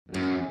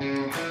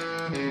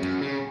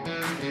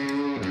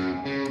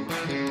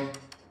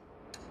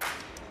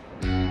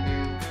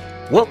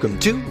Welcome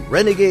to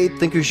Renegade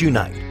Thinkers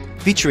Unite,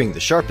 featuring the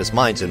sharpest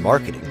minds in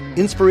marketing,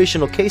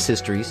 inspirational case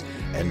histories,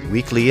 and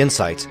weekly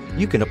insights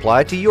you can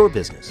apply to your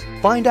business.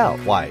 Find out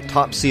why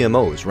top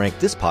CMOs rank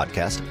this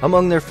podcast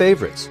among their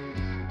favorites.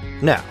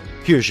 Now,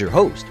 here's your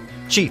host,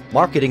 Chief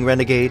Marketing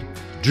Renegade,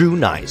 Drew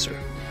Nizer.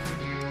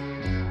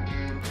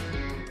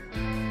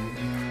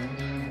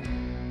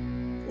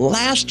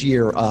 Last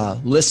year, a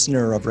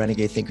listener of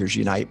Renegade Thinkers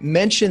Unite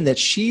mentioned that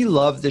she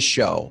loved the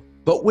show,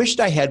 but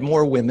wished I had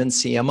more women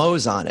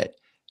CMOs on it.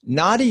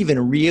 Not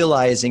even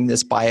realizing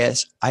this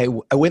bias, I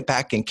went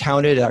back and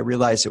counted. I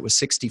realized it was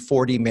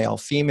 60-40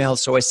 male-female.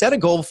 So I set a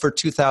goal for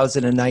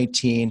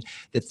 2019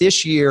 that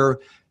this year,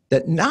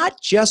 that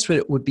not just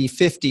it would be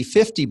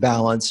 50-50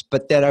 balance,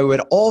 but that I would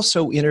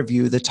also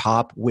interview the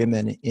top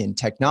women in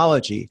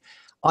technology.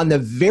 On the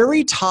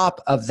very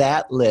top of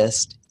that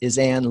list is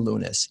Ann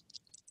Lewnes,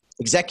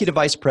 Executive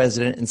Vice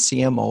President and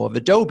CMO of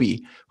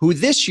Adobe, who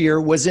this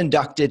year was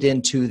inducted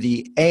into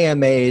the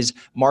AMA's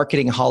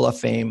Marketing Hall of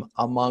Fame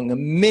among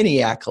many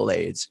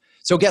accolades.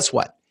 So guess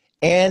what?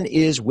 Ann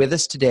is with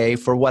us today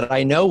for what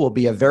I know will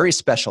be a very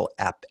special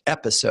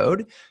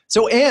episode.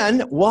 So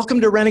Ann, welcome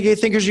to Renegade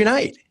Thinkers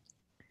Unite.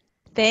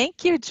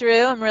 Thank you,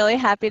 Drew. I'm really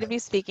happy to be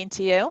speaking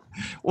to you.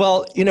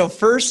 Well,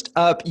 first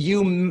up,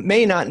 you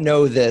may not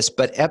know this,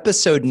 but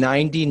episode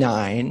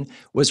 99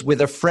 was with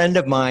a friend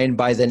of mine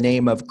by the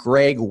name of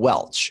Greg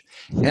Welch.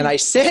 And I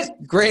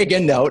sent Greg a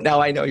note.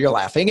 Now, I know you're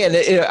laughing. And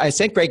I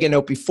sent Greg a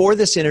note before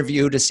this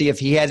interview to see if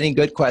he had any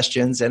good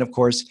questions. And of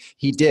course,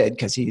 he did,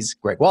 because he's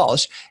Greg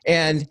Welch.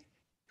 And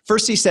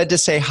first, he said to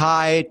say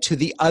hi to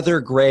the other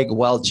Greg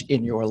Welch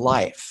in your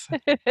life.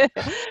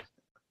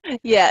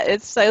 Yeah,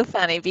 it's so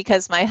funny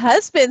because my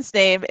husband's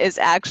name is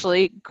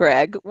actually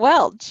Greg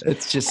Welch.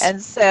 It's just,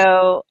 and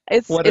so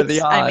what are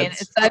the odds? I mean,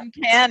 it's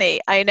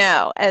uncanny. I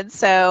know. And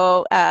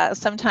so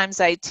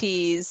sometimes I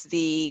tease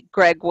the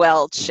Greg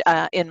Welch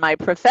in my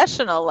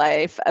professional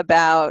life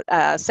about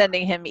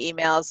sending him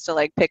emails to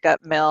like pick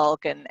up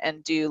milk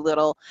and do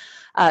little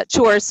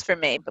chores for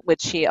me,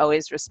 which he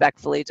always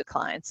respectfully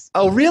declines.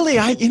 Oh, really?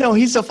 I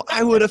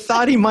would have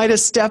thought he might have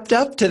stepped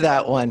up to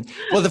that one.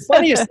 Well, the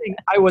funniest thing,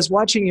 I was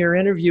watching your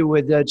interview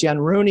with Jen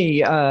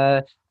Rooney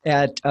at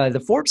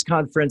the Forbes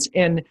conference,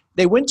 and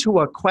they went to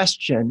a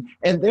question,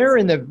 and there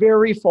in the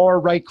very far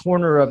right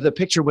corner of the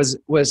picture was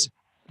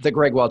the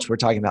Greg Welch we're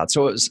talking about.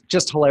 So it was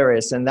just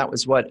hilarious, and that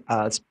was what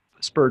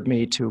spurred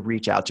me to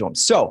reach out to him.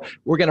 So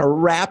we're going to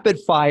rapid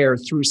fire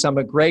through some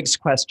of Greg's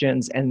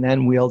questions, and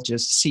then we'll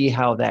just see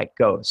how that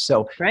goes.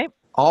 So Right.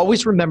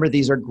 Always remember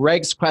these are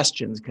Greg's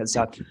questions because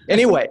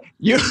anyway,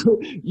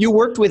 you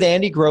worked with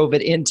Andy Grove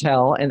at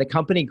Intel, and the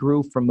company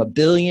grew from $1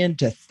 billion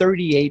to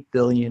 $38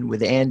 billion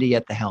with Andy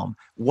at the helm.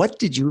 What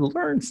did you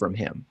learn from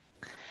him?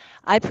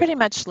 I pretty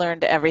much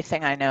learned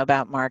everything I know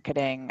about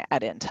marketing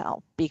at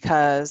Intel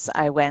because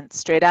I went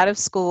straight out of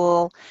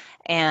school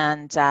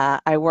and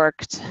I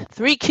worked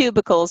 3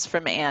 cubicles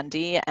from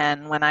Andy.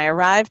 And when I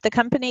arrived, the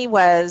company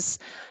was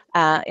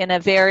in a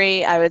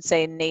very, I would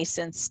say,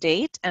 nascent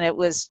state, and it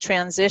was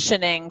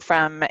transitioning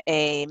from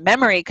a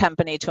memory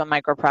company to a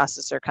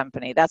microprocessor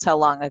company. That's how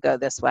long ago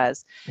this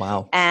was.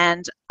 Wow.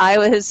 And I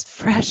was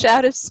fresh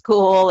out of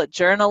school, a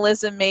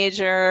journalism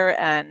major,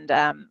 and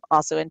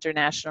also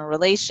international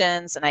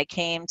relations, and I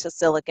came to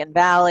Silicon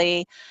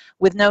Valley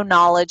with no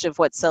knowledge of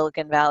what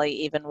Silicon Valley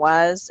even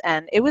was,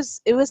 and it was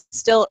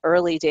still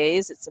early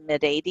days. It's the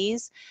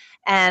mid-'80s,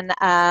 and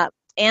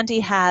Andy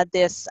had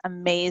this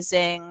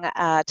amazing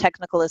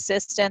technical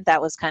assistant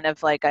that was kind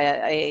of like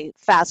a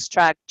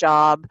fast-track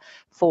job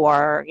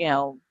for,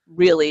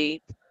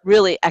 really,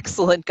 really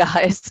excellent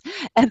guys.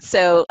 And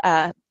so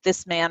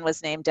this man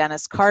was named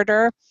Dennis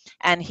Carter,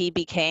 and he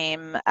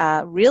became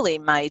really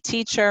my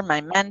teacher,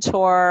 my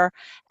mentor,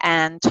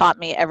 and taught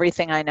me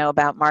everything I know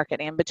about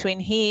marketing. And between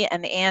he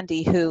and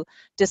Andy, who,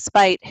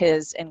 despite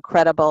his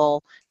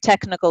incredible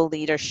technical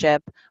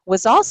leadership,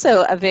 was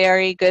also a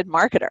very good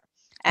marketer.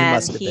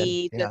 And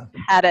he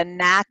had a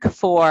knack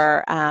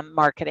for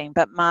marketing.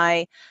 But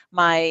my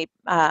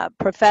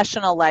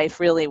professional life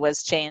really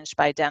was changed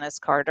by Dennis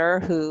Carter,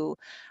 who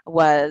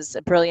was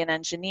a brilliant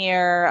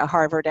engineer, a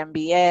Harvard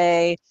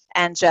MBA,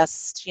 and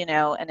just,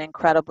 an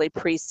incredibly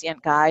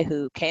prescient guy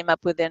who came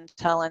up with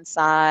Intel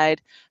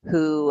Inside,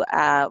 who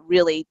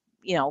really,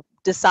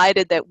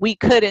 decided that we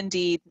could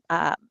indeed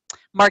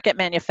market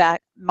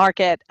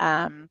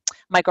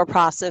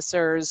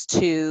microprocessors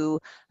to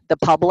the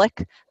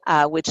public,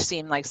 which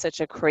seemed like such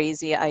a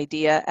crazy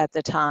idea at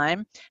the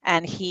time.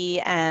 And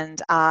he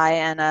and I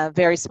and a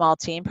very small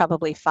team,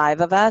 probably 5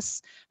 of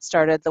us,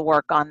 started the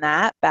work on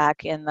that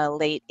back in the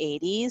late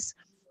 80s.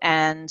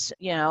 And,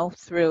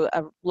 through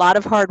a lot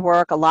of hard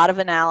work, a lot of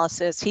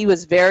analysis, he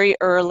was very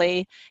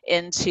early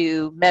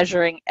into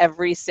measuring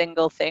every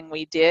single thing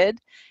we did.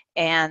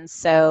 And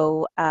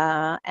so,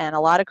 and a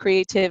lot of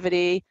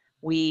creativity,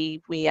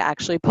 we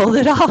actually pulled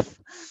it off.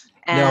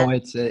 No,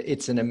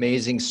 it's an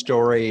amazing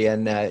story,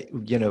 and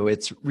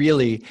it's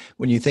really,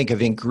 when you think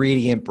of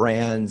ingredient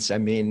brands, I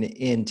mean,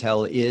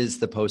 Intel is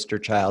the poster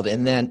child,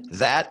 and then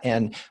that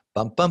and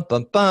bump bump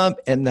bump bump,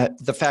 and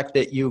the fact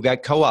that you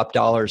got co-op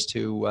dollars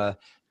to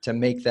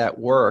make that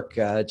work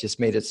just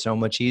made it so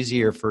much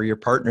easier for your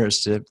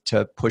partners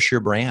to push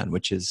your brand,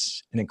 which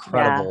is an Yeah,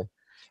 incredible.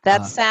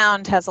 that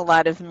sound has a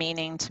lot of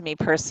meaning to me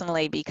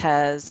personally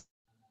because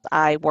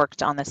I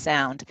worked on the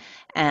sound.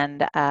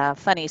 And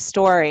funny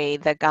story,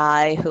 the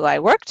guy who I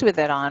worked with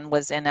it on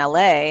was in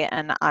LA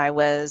and I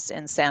was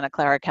in Santa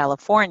Clara,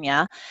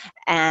 California.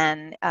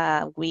 And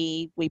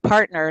we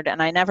partnered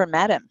and I never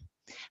met him.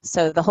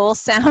 So the whole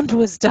sound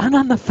was done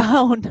on the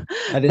phone,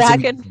 That is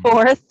back and amazing.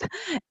 forth.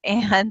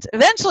 And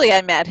eventually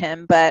I met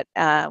him, but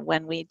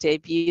when we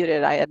debuted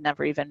it, I had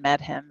never even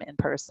met him in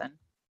person.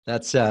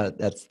 That's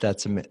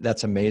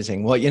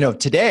amazing. Well,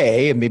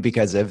 today, I mean,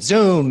 because of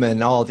Zoom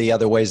and all the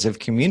other ways of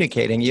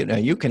communicating,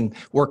 you can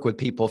work with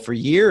people for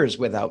years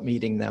without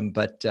meeting them.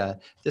 But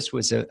this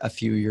was a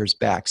few years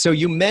back. So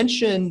you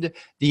mentioned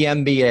the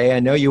MBA. I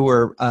know you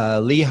were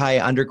Lehigh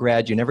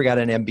undergrad. You never got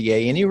an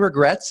MBA. Any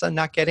regrets on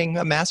not getting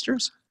a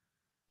master's?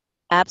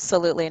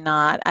 Absolutely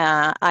not.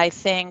 I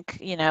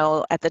think,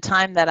 at the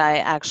time that I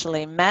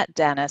actually met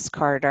Dennis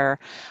Carter,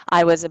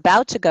 I was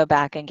about to go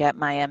back and get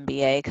my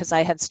MBA because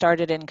I had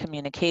started in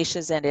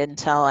communications at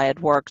Intel. I had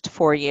worked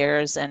 4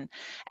 years and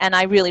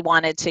I really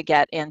wanted to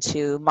get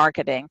into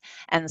marketing.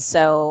 And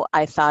so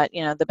I thought,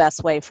 the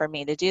best way for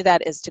me to do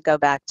that is to go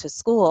back to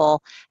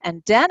school.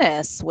 And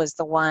Dennis was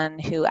the one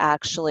who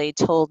actually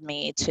told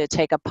me to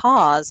take a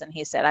pause. And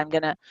he said, I'm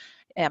going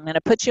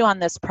to put you on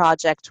this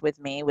project with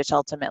me, which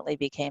ultimately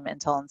became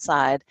Intel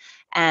Inside,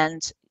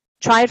 and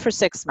try it for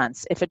 6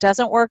 months. If it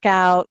doesn't work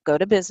out, go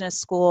to business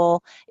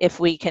school. If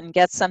we can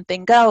get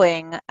something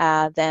going,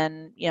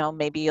 then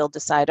maybe you'll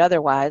decide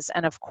otherwise.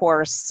 And of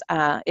course,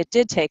 it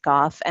did take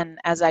off. And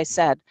as I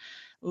said,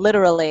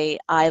 literally,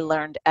 I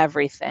learned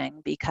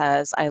everything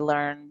because I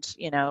learned,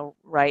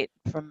 right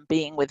from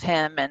being with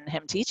him and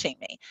him teaching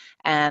me.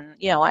 And,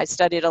 I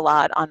studied a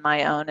lot on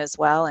my own as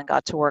well and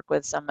got to work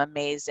with some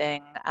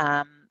amazing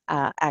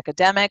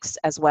academics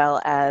as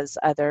well as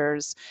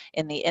others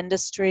in the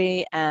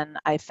industry. And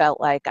I felt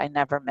like I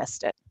never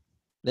missed it.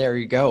 There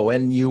you go.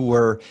 And you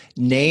were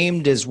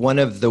named as one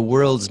of the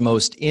world's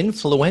most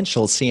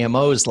influential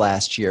CMOs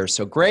last year.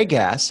 So Greg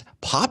asks,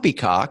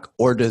 poppycock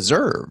or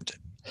deserved?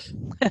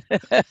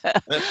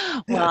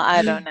 Well,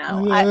 I don't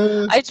know.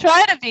 I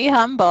try to be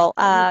humble.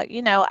 I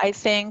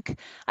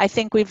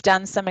think we've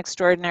done some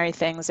extraordinary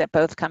things at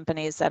both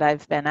companies that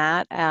I've been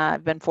at.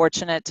 I've been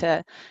fortunate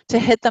to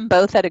hit them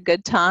both at a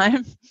good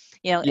time.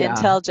 Yeah.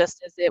 Intel,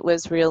 just as it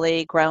was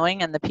really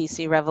growing and the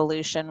PC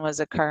revolution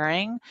was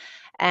occurring,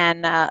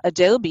 and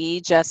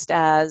Adobe, just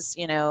as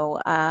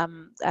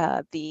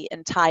the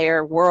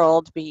entire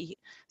world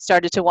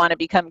started to want to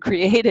become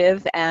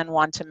creative and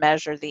want to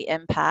measure the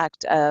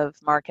impact of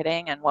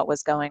marketing and what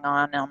was going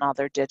on all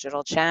their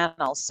digital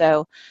channels.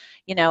 So,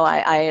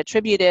 I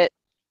attribute it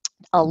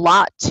a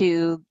lot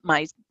to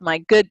my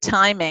good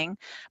timing,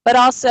 but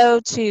also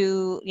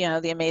to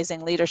the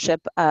amazing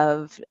leadership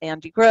of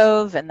Andy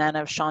Grove and then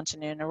of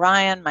Shantanu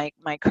Narayan,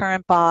 my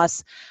current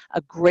boss.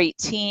 A great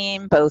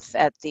team, both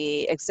at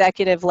the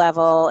executive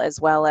level as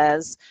well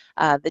as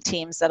the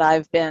teams that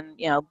I've been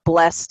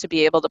blessed to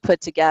be able to put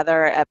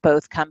together at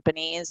both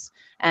companies.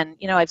 And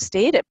I've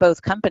stayed at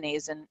both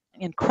companies an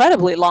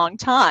incredibly long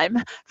time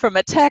from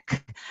a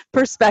tech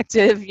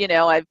perspective.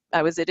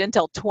 I was at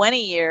Intel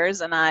 20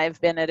 years and I've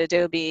been at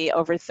Adobe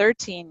over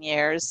 13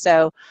 years.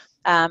 So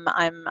I'm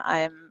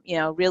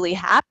really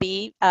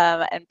happy.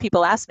 And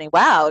people ask me,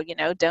 wow,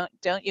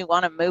 don't you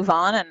want to move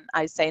on? And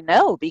I say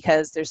no,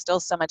 because there's still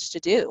so much to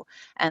do.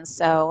 And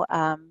so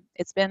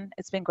it's been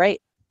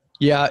great.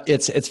 Yeah,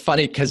 it's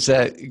funny because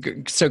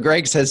so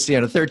Greg says,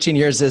 13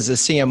 years as a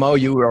CMO,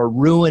 you are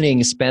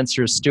ruining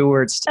Spencer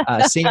Stewart's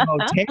CMO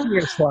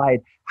tenure slide.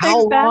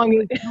 How long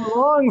Exactly. is too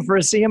long for a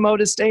CMO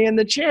to stay in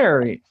the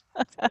chair?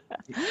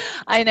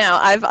 I know.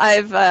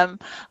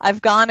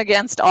 I've gone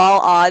against all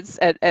odds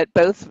at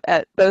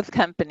both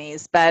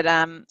companies, but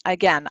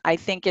again, I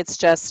think it's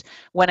just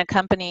when a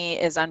company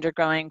is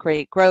undergoing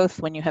great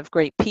growth, when you have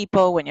great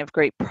people, when you have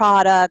great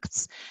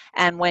products,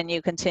 and when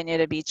you continue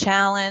to be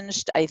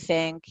challenged, I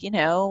think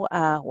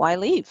why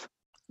leave?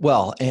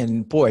 Well,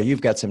 and boy,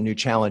 you've got some new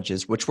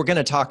challenges, which we're going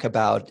to talk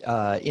about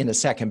in a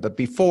second. But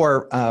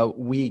before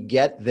we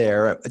get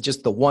there,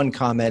 just the one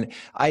comment,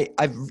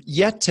 I've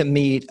yet to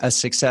meet a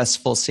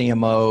successful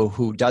CMO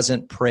who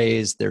doesn't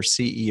praise their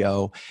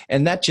CEO.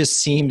 And that just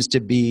seems to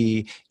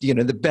be, the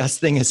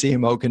best thing a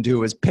CMO can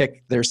do is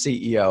pick their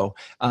CEO.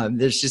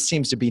 There just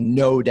seems to be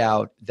no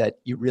doubt that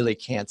you really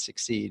can't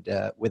succeed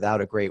without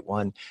a great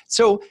one.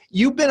 So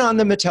you've been on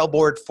the Mattel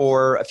board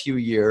for a few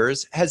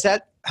years.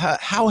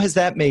 How has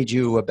that made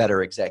you a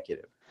better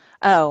executive?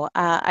 Oh,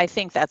 I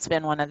think that's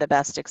been one of the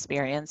best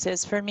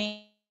experiences for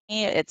me.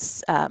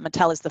 It's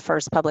Mattel is the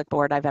first public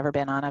board I've ever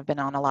been on. I've been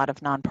on a lot of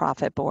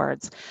nonprofit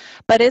boards,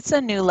 but it's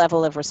a new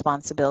level of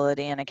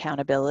responsibility and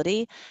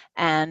accountability.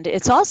 And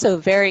it's also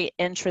very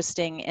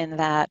interesting in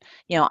that,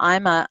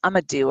 I'm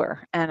a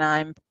doer, and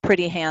I'm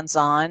pretty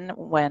hands-on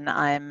when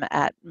I'm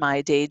at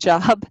my day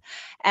job.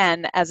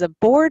 And as a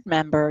board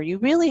member, you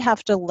really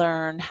have to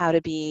learn how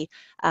to be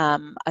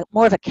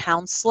more of a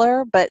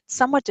counselor, but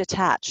somewhat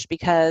detached,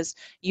 because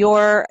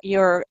you're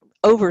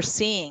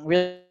overseeing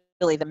really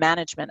the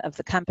management of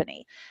the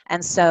company.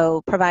 And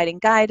so providing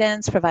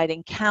guidance,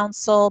 providing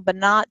counsel, but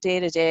not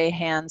day-to-day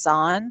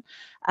hands-on,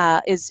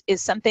 is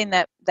something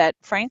that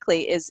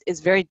frankly is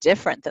very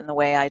different than the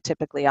way I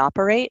typically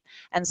operate.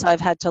 And so I've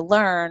had to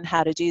learn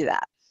how to do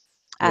that.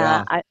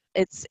 Yeah.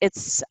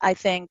 It's I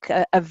think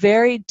a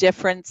very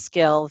different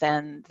skill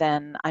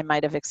than I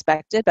might have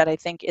expected, but I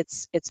think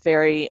it's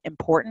very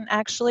important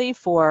actually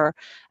for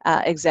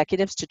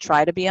executives to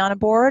try to be on a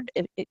board,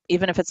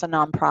 even if it's a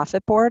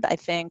nonprofit board. I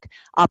think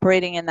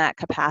operating in that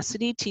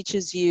capacity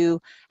teaches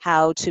you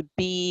how to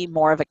be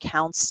more of a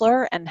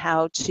counselor and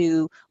how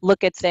to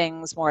look at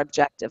things more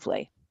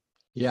objectively.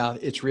 Yeah,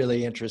 it's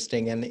really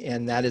interesting,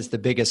 and that is the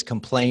biggest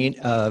complaint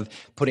of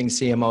putting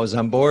CMOs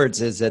on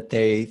boards, is that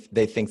they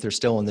think they're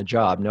still in the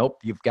job. Nope,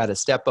 you've got to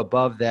step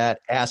above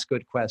that, ask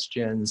good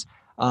questions,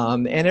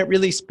 and it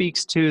really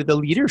speaks to the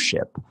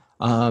leadership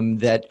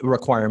that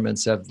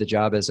requirements of the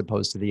job as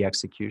opposed to the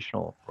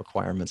executional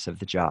requirements of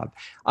the job.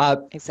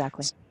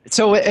 Exactly.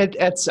 So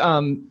it's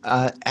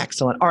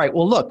excellent. All right,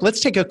 well, look, let's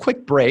take a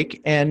quick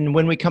break, and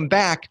when we come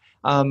back,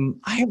 I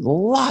have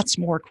lots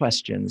more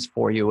questions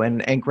for you.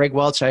 And Greg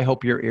Welch, I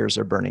hope your ears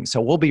are burning. So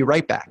we'll be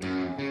right back.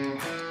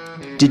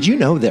 Did you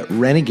know that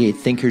Renegade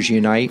Thinkers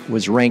Unite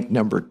was ranked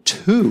number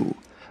 2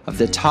 of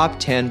the top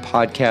 10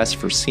 podcasts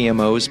for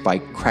CMOs by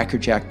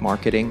Crackerjack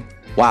Marketing?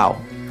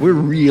 Wow, we're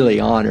really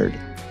honored.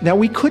 Now,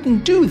 we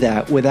couldn't do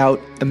that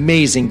without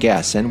amazing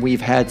guests, and we've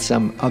had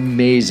some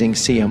amazing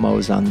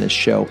CMOs on this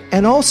show,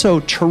 and also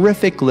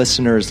terrific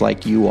listeners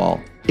like you all.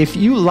 If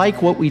you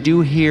like what we do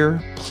here,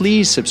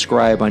 please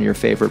subscribe on your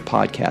favorite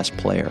podcast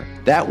player.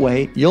 That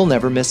way, you'll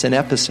never miss an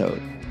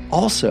episode.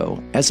 Also,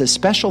 as a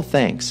special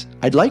thanks,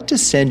 I'd like to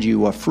send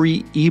you a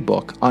free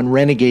ebook on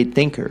Renegade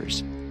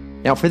Thinkers.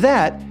 Now, for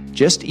that,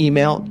 just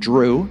email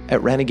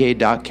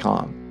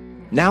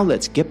drew@renegade.com. Now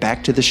let's get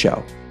back to the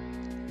show.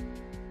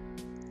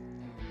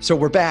 So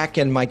we're back,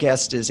 and my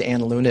guest is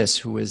Ann Lewnes,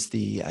 who is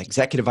the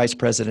Executive Vice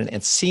President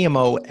and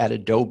CMO at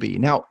Adobe.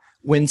 Now,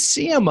 when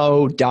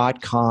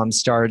CMO.com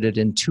started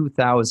in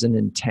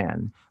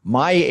 2010,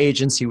 my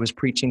agency was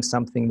preaching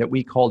something that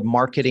we called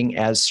marketing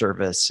as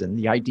service. And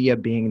the idea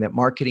being that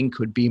marketing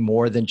could be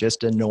more than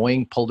just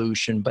annoying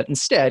pollution, but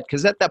instead,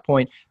 because at that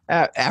point,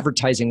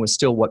 advertising was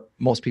still what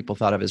most people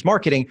thought of as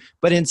marketing,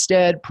 but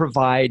instead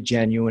provide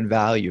genuine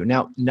value.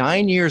 Now,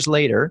 9 years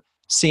later,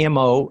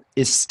 CMO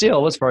is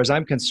still, as far as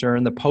I'm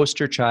concerned, the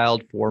poster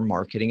child for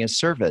marketing as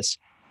service.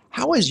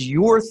 How has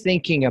your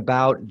thinking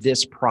about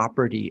this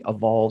property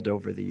evolved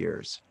over the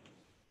years?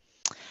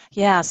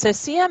 Yeah, so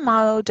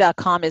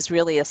CMO.com is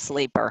really a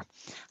sleeper.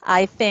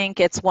 I think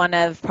it's one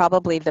of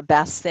probably the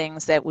best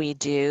things that we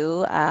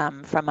do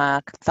from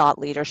a thought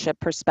leadership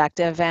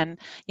perspective. And,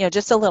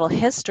 just a little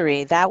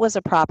history, that was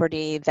a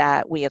property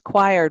that we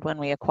acquired when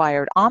we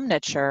acquired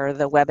Omniture,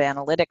 the web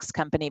analytics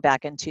company,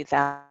 back in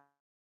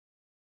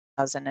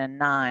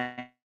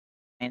 2009.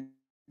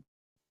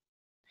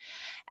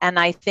 And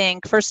I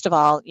think, first of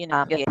all,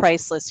 a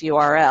priceless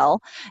URL.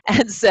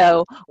 And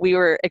so we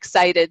were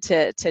excited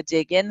to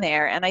dig in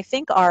there. And I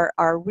think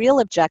our real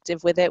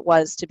objective with it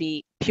was to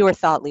be pure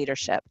thought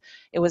leadership.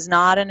 It was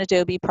not an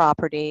Adobe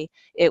property.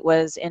 It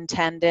was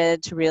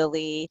intended to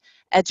really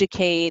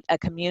educate a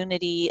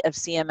community of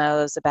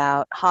CMOs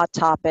about hot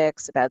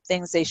topics, about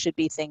things they should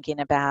be thinking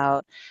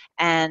about.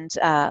 And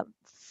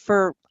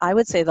for, I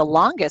would say, the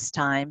longest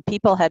time,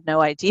 people had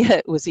no idea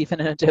it was even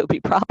an Adobe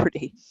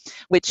property,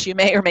 which you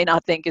may or may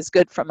not think is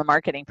good from a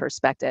marketing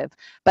perspective.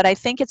 But I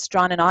think it's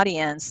drawn an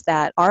audience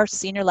that our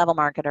senior level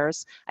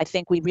marketers, I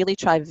think we really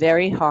try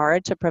very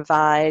hard to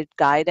provide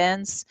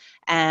guidance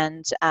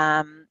and,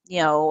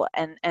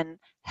 and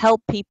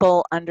help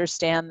people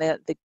understand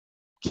the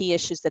key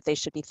issues that they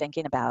should be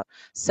thinking about.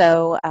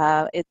 So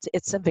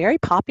it's a very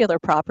popular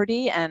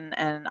property,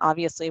 and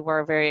obviously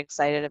we're very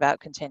excited about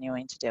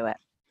continuing to do it.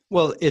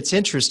 Well, it's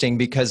interesting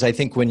because I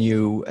think when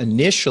you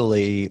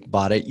initially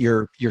bought it,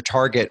 your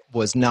target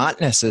was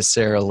not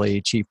necessarily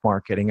chief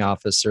marketing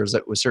officers.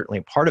 It was certainly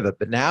a part of it,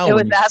 but now it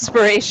was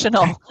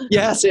aspirational.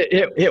 Yes,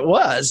 it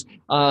was.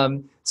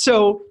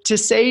 So to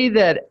say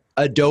that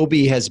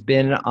Adobe has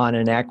been on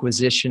an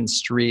acquisition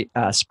spree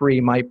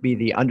might be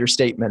the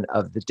understatement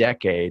of the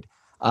decade.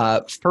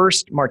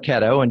 First,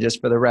 Marketo, and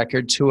just for the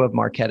record, 2 of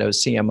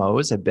Marketo's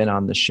CMOs have been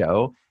on the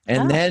show.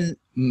 And then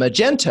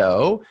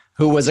Magento,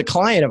 who was a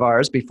client of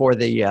ours before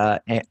the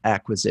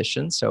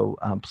acquisition. So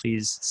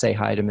please say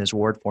hi to Ms.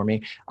 Ward for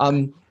me.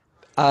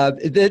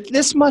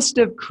 This must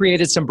have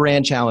created some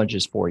brand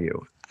challenges for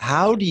you.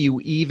 how do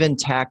you even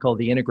tackle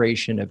the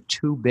integration of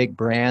two big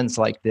brands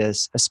like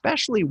this,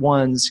 especially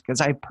ones, because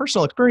I have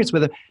personal experience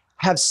with it,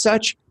 have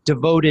such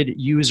devoted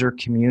user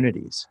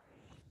communities?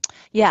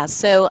 Yeah,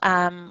 so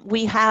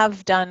we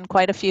have done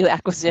quite a few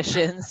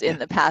acquisitions in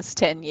the past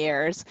 10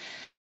 years.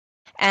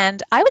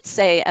 And I would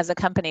say, as a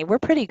company, we're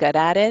pretty good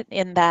at it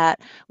in that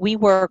we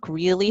work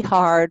really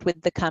hard with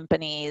the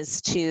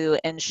companies to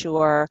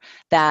ensure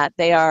that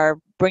they are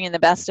bringing the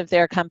best of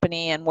their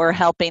company and we're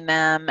helping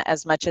them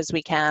as much as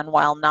we can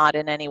while not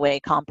in any way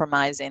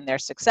compromising their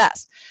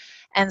success.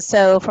 And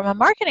so, from a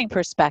marketing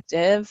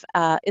perspective,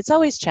 it's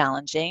always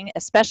challenging,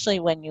 especially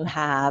when you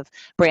have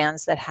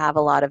brands that have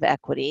a lot of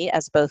equity,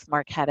 as both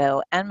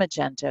Marketo and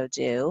Magento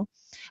do.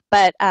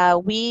 But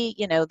we,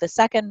 the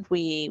second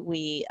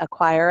we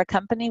acquire a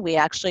company, we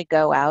actually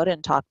go out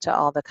and talk to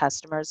all the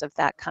customers of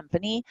that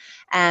company,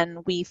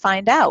 and we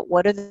find out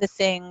what are the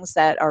things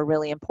that are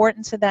really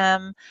important to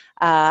them,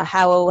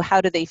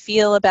 how do they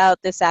feel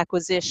about this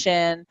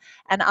acquisition,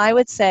 and I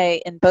would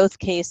say in both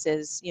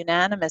cases,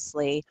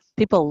 unanimously,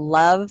 people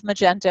love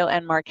Magento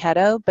and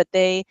Marketo, but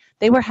they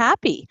were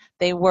happy.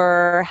 They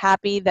were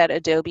happy that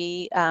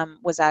Adobe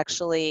was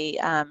actually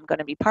going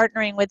to be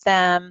partnering with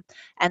them.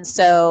 And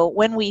so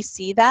when we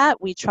see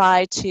that, we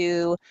try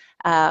to,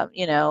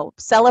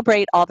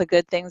 celebrate all the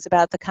good things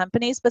about the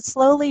companies, but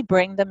slowly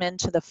bring them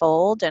into the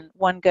fold. And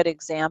one good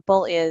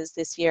example is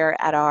this year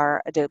at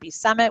our Adobe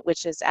Summit,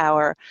 which is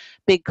our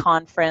big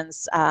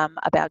conference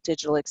about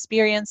digital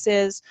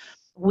experiences.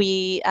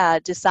 We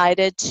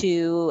decided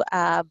to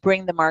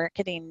bring the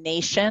Marketing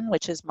Nation,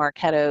 which is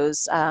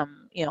Marketo's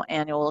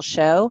annual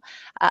show,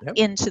 Yep.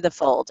 into the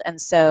fold.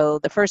 And so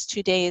the first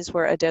 2 days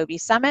were Adobe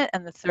Summit,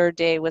 and the third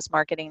day was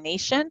Marketing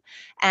Nation.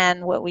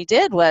 And what we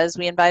did was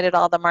we invited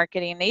all the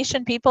Marketing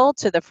Nation people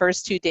to the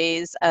first 2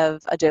 days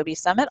of Adobe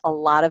Summit. A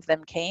lot of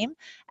them came,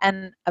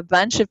 and a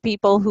bunch of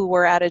people who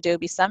were at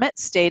Adobe Summit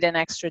stayed an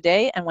extra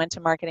day and went to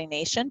Marketing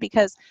Nation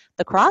because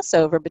the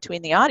crossover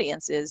between the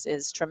audiences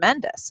is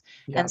tremendous.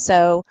 Yeah. And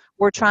so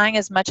we're trying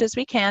as much as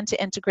we can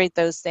to integrate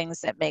those things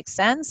that make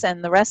sense,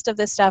 and the rest of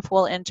this stuff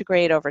will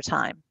integrate over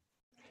time.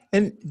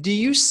 And do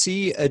you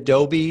see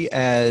Adobe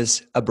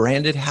as a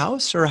branded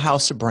house or a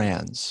house of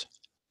brands?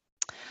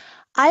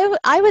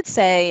 I would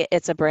say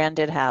it's a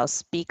branded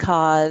house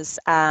because,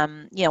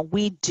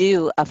 we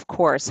do, of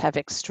course, have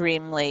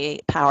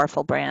extremely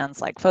powerful brands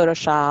like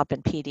Photoshop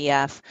and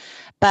PDF,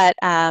 but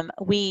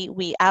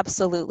we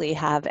absolutely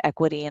have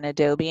equity in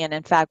Adobe. And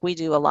in fact, we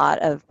do a lot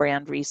of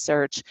brand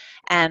research,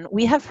 and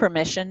we have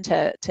permission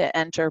to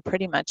enter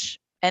pretty much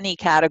any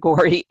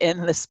category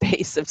in the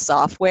space of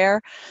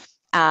software.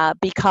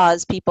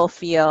 Because people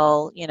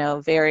feel,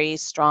 very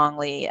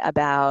strongly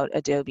about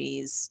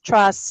Adobe's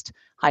trust,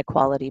 high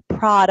quality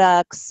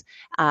products,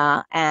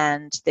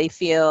 and they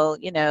feel,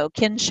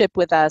 kinship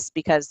with us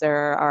because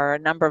there are a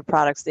number of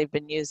products they've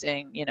been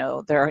using,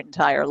 their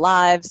entire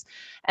lives.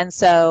 And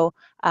so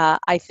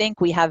I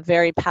think we have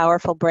very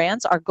powerful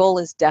brands. Our goal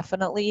is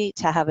definitely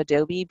to have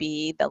Adobe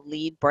be the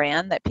lead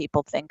brand that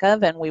people think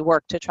of, and we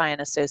work to try and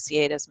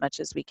associate as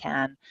much as we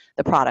can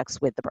the products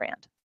with the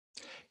brand.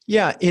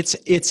 Yeah,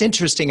 it's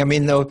interesting. I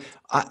mean, though,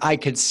 I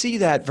could see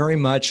that very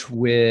much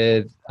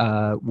with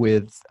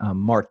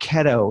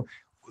Marketo.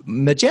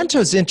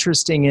 Magento's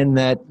interesting in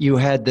that you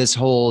had this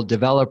whole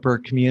developer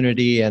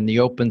community and the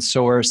open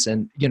source,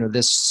 and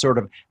this sort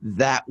of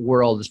that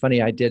world. It's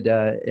funny. I did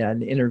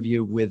an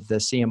interview with the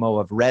CMO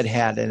of Red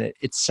Hat, and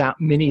it's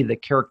many of the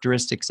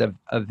characteristics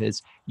of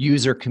his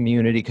user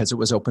community, because it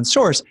was open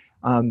source,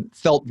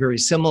 felt very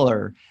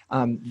similar.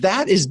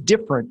 That is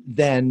different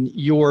than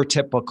your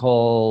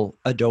typical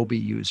Adobe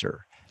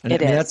user. And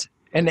It is.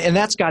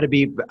 That's got to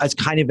be as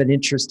kind of an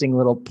interesting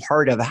little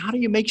part of how do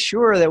you make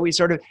sure that we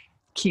sort of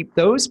keep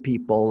those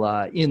people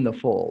in the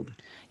fold?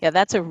 Yeah,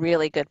 that's a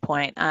really good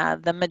point.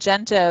 The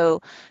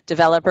Magento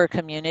developer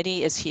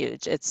community is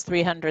huge. It's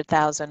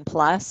 300,000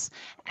 plus,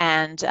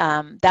 and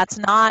that's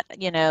not,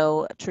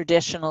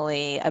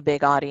 traditionally a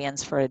big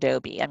audience for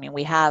Adobe. I mean,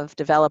 we have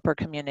developer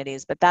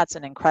communities, but that's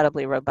an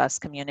incredibly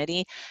robust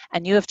community,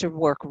 and you have to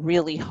work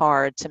really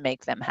hard to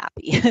make them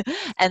happy.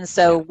 And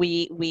so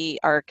we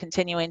are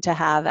continuing to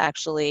have,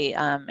 actually,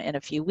 in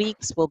a few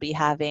weeks, we'll be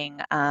having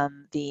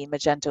the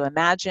Magento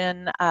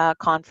Imagine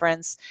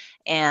conference,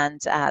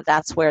 and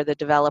that's where the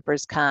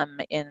developers come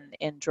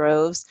in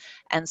droves.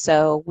 And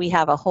so we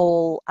have a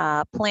whole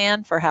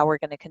plan for how we're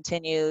going to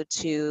continue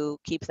to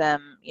keep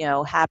them,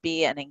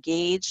 happy and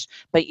engaged.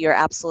 But you're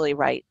absolutely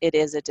right. It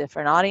is a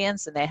different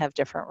audience, and they have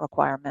different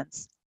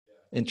requirements.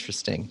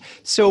 Interesting.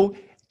 So,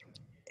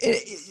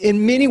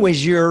 in many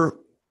ways,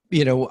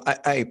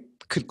 I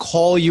could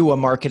call you a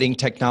marketing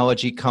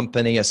technology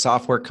company, a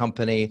software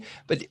company,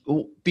 but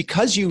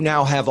because you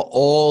now have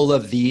all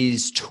of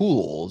these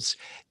tools,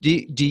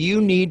 do you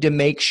need to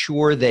make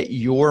sure that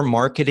your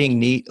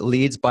marketing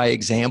leads by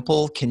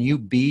example? Can you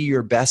be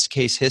your best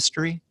case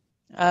history?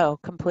 Oh,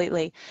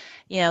 completely.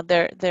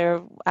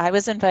 I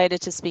was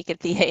invited to speak at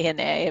the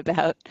ANA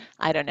about,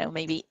 I don't know,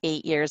 maybe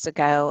 8 years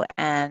ago,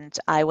 and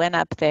I went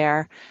up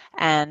there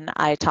and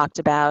I talked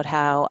about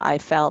how I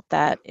felt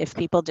that if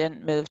people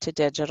didn't move to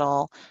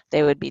digital,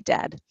 they would be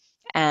dead.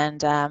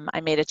 And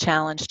I made a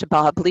challenge to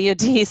Bob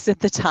Leodice at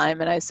the time,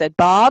 and I said,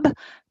 Bob,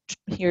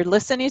 you're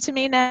listening to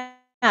me now.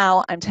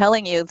 I'm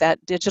telling you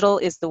that digital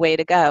is the way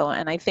to go.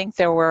 And I think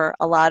there were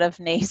a lot of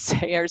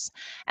naysayers,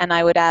 and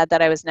I would add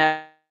that I was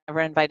never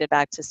invited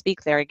back to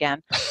speak there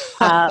again.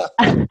 Uh,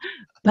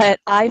 but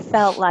I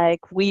felt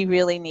like we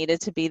really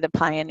needed to be the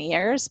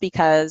pioneers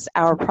because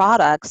our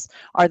products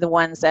are the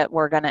ones that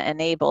were going to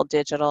enable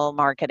digital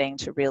marketing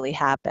to really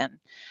happen.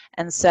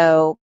 And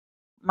so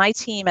my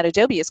team at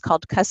Adobe is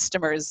called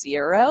Customer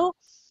Zero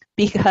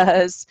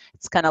because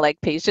it's kind of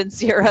like patient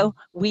zero.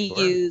 We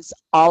Sure. use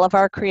all of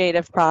our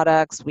creative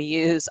products. We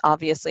use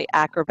obviously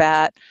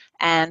Acrobat,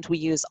 and we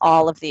use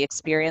all of the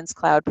Experience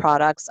Cloud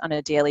products on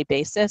a daily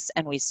basis,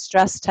 and we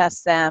stress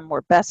test them.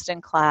 We're best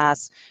in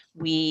class.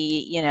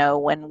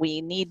 When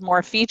we need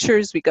more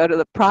features, we go to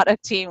the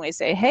product team. We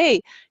say,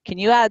 hey, can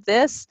you add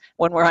this?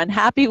 When we're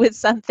unhappy with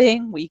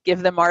something, we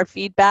give them our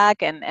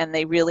feedback, and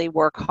they really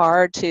work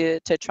hard to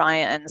try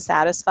and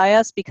satisfy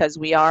us because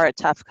we are a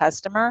tough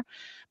customer.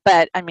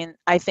 But I mean,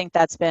 I think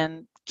that's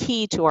been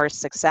key to our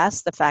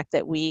success, the fact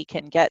that we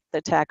can get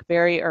the tech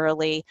very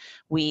early.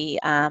 We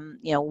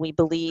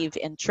believe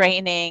in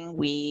training.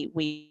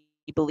 We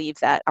believe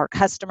that our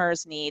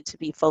customers need to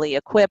be fully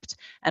equipped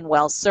and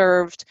well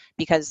served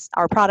because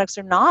our products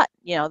are not,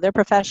 they're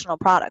professional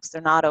products.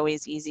 They're not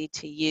always easy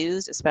to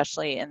use,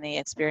 especially in the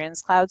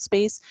Experience Cloud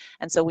space.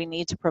 And so we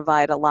need to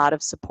provide a lot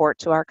of support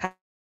to our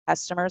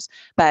customers.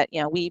 But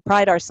we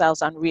pride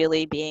ourselves on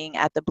really being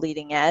at the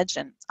bleeding edge,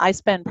 and I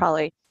spend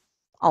probably,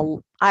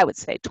 I would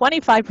say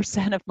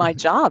 25% of my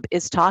job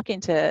is talking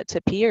to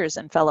peers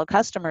and fellow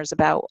customers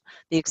about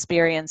the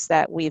experience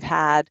that we've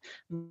had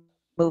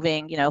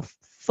moving,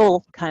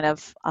 full kind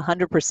of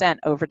 100%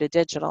 over to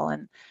digital.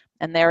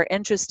 And they're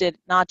interested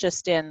not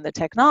just in the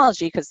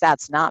technology, because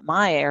that's not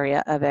my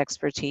area of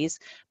expertise,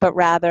 but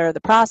rather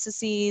the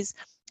processes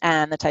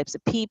and the types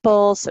of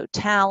people, so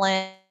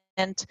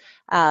talent.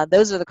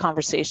 Those are the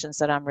conversations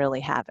that I'm really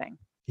having.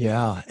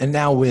 Yeah. And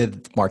now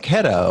with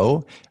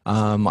Marketo,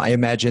 I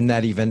imagine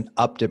that even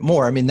upped it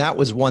more. I mean, that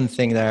was one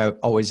thing that I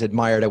always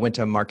admired. I went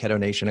to Marketo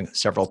Nation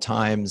several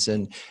times,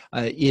 and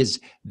is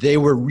they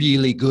were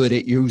really good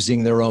at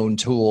using their own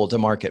tool to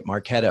market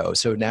Marketo.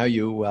 So now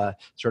you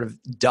sort of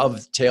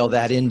dovetail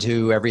that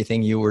into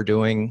everything you were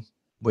doing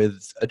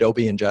with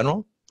Adobe in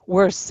general?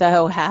 We're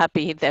so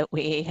happy that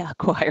we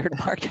acquired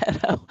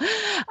Marketo.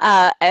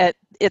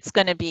 It's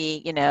going to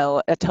be,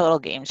 a total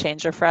game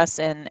changer for us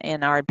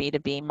in our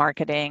B2B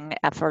marketing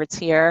efforts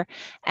here.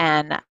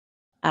 And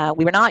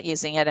we were not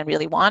using it and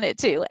really wanted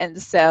to.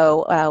 And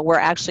so we're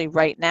actually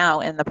right now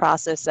in the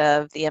process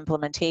of the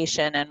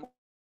implementation, and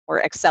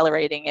we're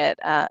accelerating it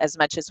as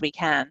much as we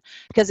can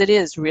because it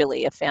is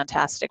really a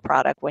fantastic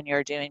product when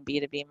you're doing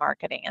B2B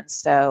marketing. And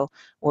so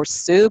we're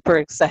super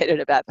excited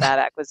about that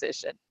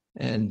acquisition.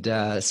 And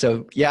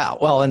so, yeah,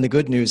 well, and the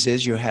good news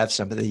is you have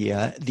some of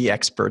the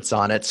experts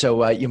on it,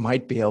 so you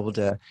might be able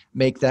to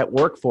make that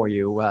work for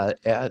you.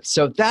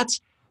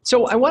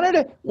 So I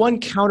wanted one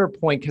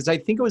counterpoint because I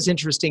think it was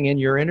interesting in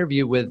your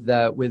interview with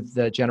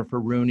Jennifer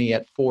Rooney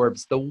at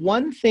Forbes. The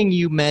one thing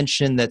you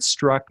mentioned that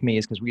struck me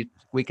is because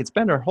we could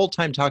spend our whole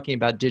time talking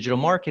about digital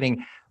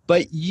marketing,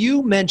 but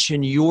you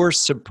mentioned your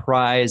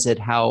surprise at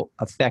how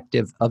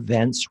effective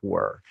events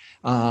were.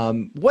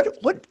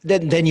 What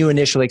than you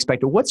initially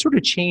expected? What sort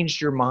of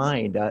changed your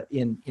mind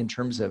in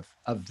terms of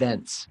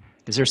events?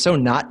 Because they're so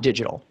not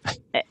digital.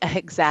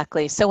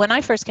 Exactly. So when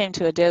I first came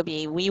to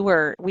Adobe, we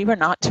were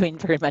not doing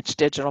very much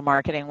digital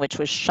marketing, which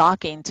was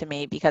shocking to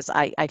me because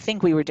I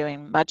think we were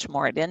doing much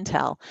more at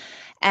Intel.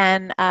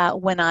 And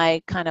when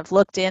I kind of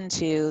looked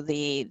into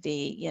the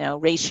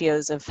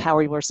ratios of how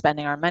we were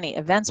spending our money,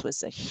 events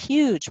was a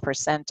huge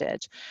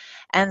percentage.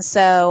 And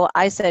so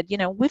I said,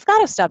 we've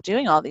got to stop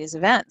doing all these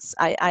events.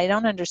 I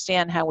don't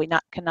understand how we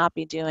cannot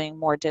be doing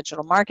more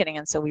digital marketing.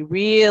 And so we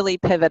really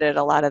pivoted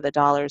a lot of the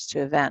dollars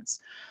to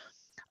events.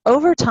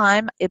 Over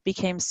time, it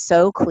became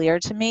so clear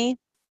to me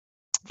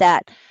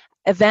that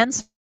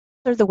events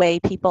are the way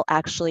people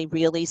actually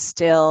really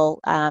still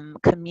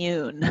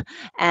commune.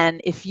 And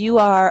if you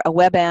are a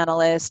web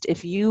analyst,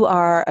 if you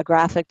are a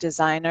graphic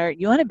designer,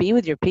 you want to be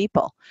with your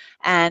people.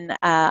 And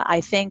I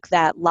think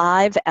that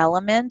live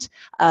element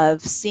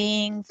of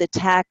seeing the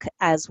tech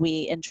as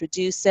we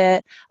introduce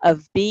it,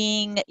 of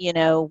being,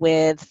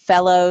 with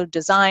fellow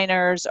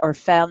designers or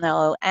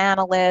fellow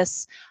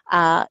analysts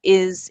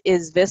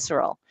is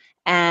visceral.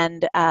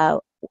 And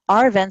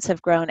our events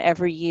have grown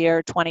every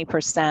year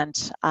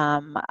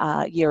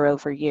 20% year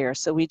over year.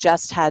 So we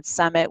just had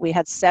Summit. We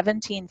had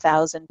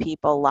 17,000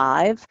 people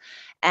live,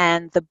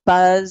 and the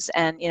buzz,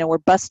 and we're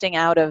busting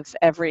out of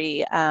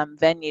every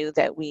venue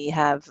that we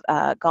have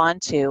gone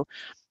to.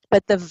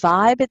 But the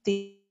vibe at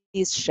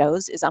these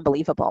shows is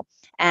unbelievable,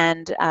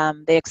 and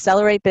they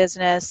accelerate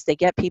business. They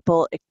get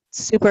people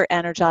super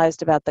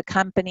energized about the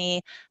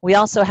company. We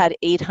also had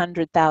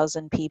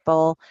 800,000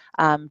 people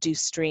do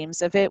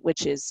streams of it,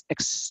 which is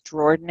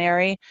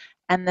extraordinary.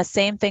 And the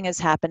same thing is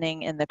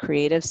happening in the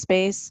creative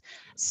space.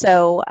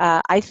 So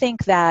I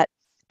think that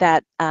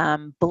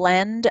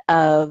blend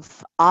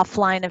of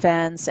offline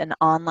events and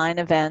online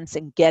events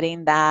and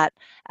getting that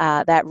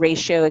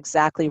ratio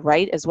exactly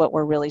right is what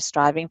we're really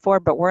striving for.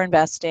 But we're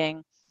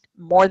investing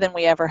more than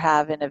we ever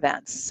have in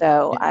events.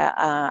 So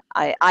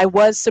I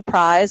was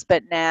surprised,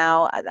 but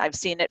now I've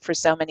seen it for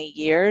so many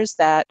years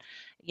that,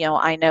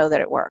 I know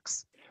that it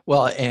works.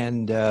 Well,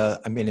 and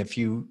I mean, if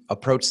you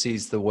approach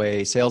these the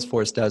way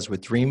Salesforce does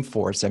with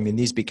Dreamforce, I mean,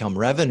 these become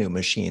revenue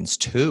machines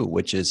too,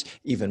 which is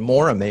even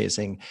more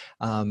amazing.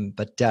 All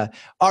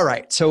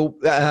right, so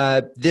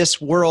this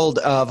world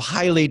of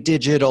highly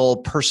digital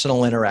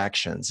personal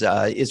interactions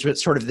is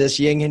sort of this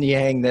yin and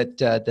yang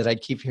that I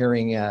keep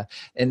hearing,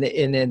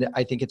 and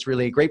I think it's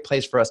really a great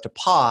place for us to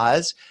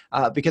pause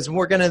because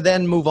we're going to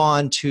then move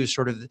on to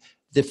sort of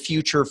the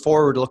future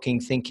forward-looking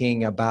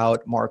thinking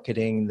about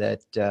marketing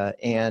that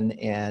Ann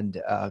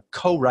and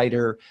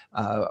co-writer,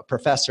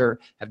 professor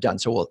have done.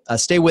 So we'll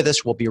stay with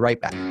us. We'll be right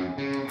back.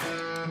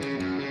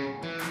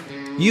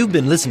 You've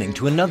been listening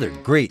to another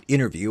great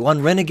interview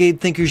on Renegade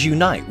Thinkers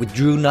Unite with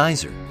Drew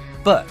Neiser.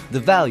 But the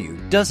value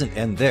doesn't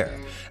end there.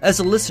 As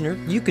a listener,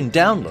 you can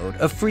download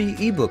a free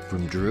ebook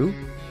from Drew,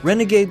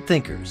 Renegade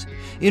Thinkers,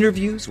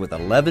 interviews with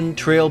 11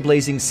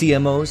 trailblazing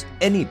CMOs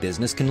any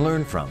business can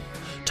learn from.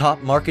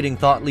 Top marketing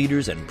thought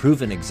leaders and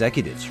proven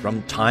executives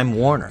from Time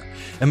Warner,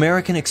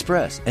 American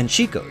Express, and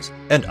Chico's,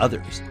 and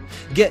others.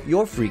 Get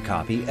your free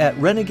copy at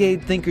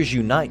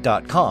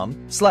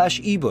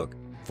renegadethinkersunite.com/ebook.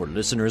 For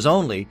listeners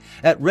only,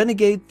 at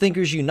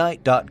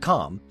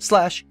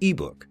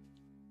renegadethinkersunite.com/ebook.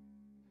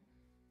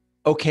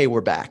 Okay,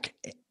 we're back.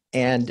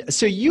 And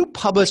so you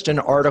published an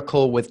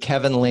article with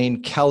Kevin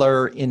Lane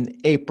Keller in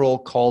April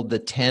called The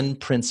 10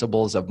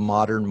 Principles of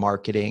Modern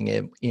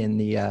Marketing in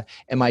the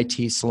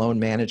MIT Sloan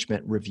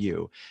Management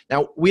Review.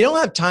 Now, we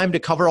don't have time to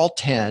cover all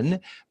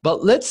 10,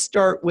 but let's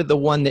start with the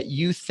one that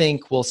you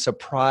think will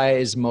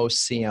surprise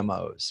most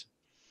CMOs.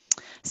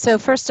 So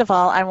first of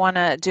all, I want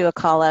to do a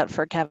call out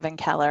for Kevin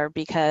Keller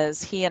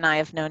because he and I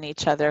have known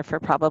each other for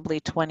probably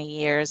 20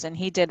 years, and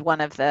he did one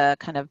of the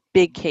kind of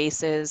big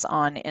cases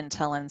on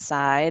Intel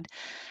Inside.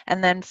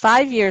 And then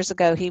 5 years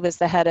ago, he was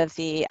the head of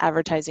the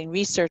Advertising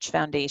Research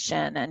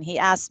Foundation, and he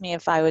asked me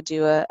if I would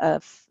do a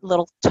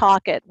little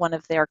talk at one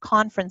of their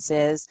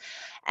conferences.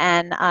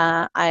 And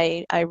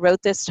I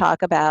wrote this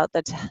talk about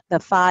the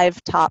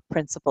 5 top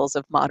principles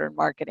of modern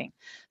marketing.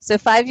 So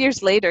 5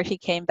 years later, he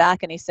came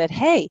back and he said,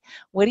 hey,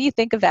 what do you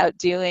think about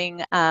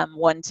doing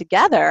one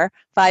together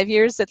 5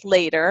 years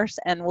later,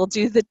 and we'll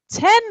do the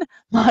 10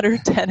 modern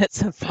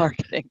tenets of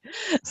marketing.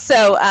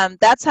 So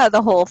that's how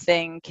the whole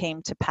thing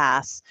came to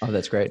pass. Oh,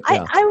 that's great.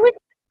 Yeah.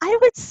 I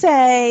would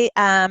say,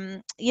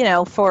 for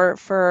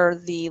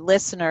the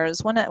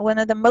listeners, one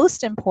of the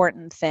most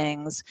important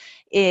things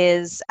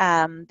is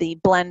the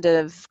blend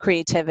of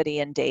creativity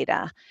and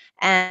data.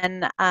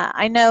 And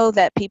I know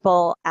that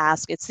people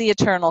ask, it's the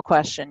eternal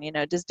question,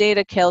 does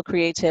data kill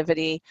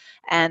creativity?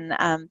 And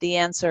the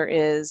answer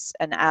is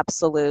an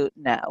absolute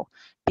no,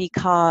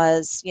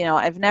 because,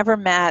 I've never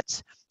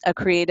met a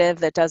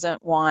creative that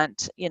doesn't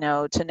want,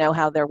 to know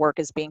how their work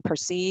is being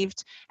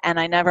perceived. And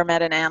I never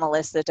met an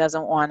analyst that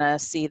doesn't want to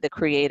see the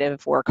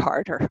creative work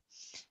harder.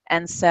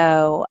 And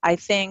so I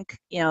think,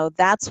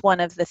 that's one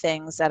of the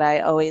things that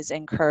I always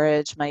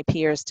encourage my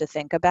peers to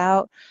think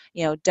about.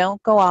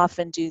 Don't go off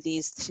and do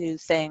these two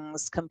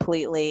things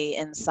completely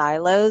in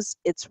silos.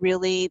 It's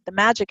really, the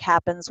magic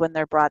happens when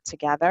they're brought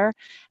together.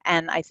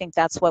 And I think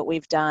that's what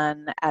we've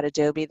done at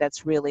Adobe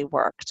that's really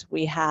worked.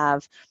 We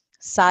have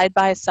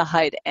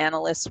side-by-side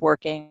analysts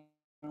working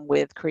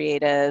with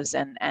creatives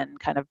and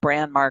kind of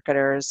brand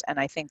marketers, and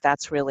I think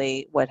that's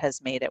really what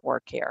has made it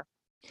work here.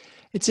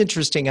 It's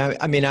interesting.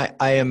 I mean, I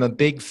am a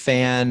big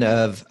fan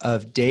of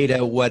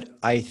data. What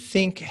I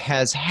think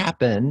has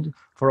happened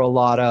for a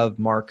lot of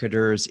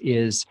marketers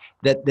is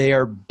that they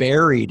are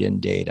buried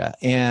in data.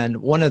 And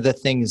one of the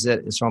things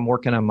so I'm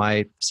working on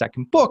my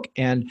second book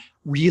and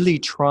really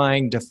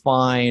trying to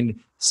find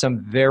some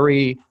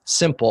very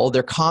simple,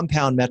 they're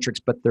compound metrics,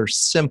 but they're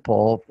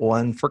simple,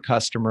 one for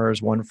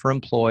customers, one for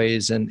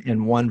employees,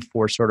 and one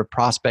for sort of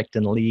prospect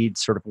and lead,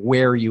 sort of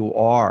where you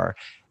are.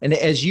 And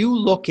as you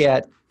look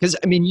at, because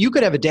I mean, you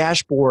could have a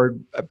dashboard,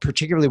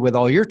 particularly with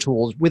all your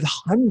tools, with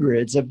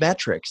hundreds of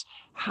metrics.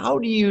 How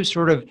do you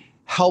sort of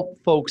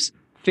help folks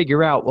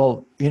figure out,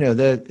 well,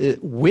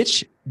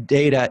 which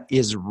data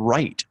is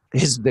right,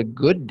 is the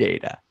good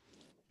data?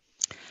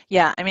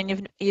 Yeah, I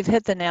mean, you've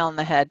hit the nail on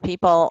the head.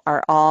 People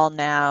are all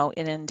now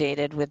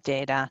inundated with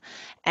data.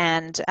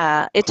 And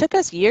it took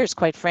us years,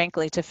 quite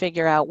frankly, to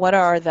figure out what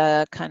are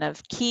the kind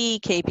of key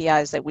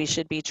KPIs that we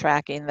should be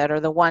tracking that are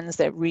the ones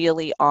that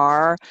really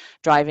are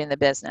driving the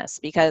business,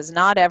 because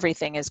not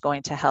everything is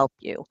going to help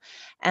you.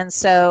 And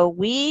so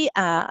we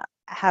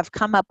have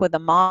come up with a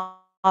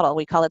model.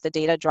 We call it the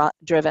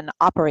data-driven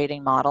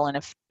operating model.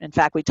 And in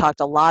fact, we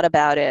talked a lot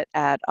about it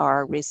at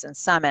our recent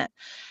summit.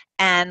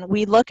 And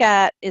we look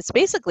at, it's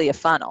basically a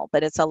funnel,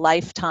 but it's a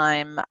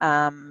lifetime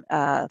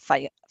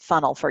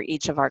funnel for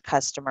each of our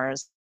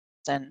customers.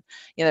 And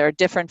there are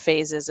different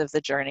phases of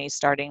the journey,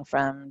 starting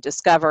from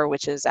discover,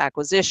 which is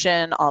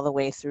acquisition, all the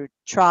way through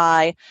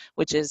try,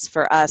 which is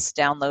for us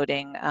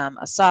downloading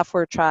a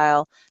software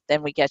trial.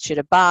 Then we get you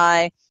to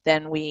buy.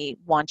 Then we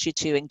want you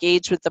to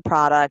engage with the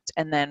product,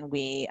 and then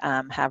we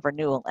have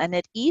renewal. And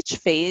at each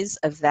phase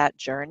of that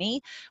journey,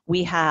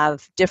 we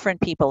have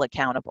different people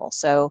accountable.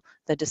 So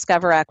the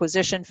discover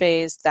acquisition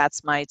phase,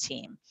 that's my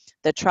team.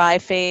 The try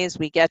phase,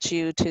 we get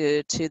you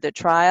to the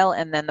trial,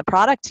 and then the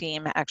product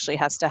team actually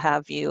has to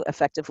have you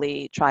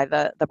effectively try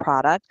the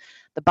product.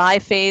 The buy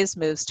phase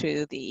moves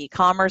to the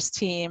e-commerce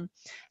team.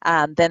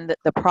 Then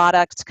the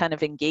product kind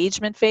of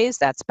engagement phase,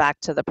 that's back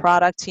to the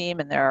product team,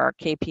 and there are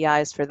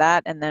KPIs for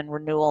that. And then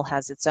renewal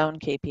has its own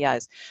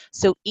KPIs.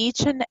 So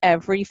each and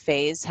every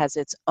phase has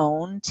its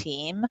own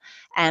team,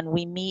 and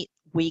we meet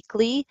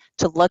weekly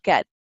to look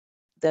at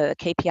the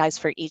KPIs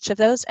for each of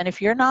those. And if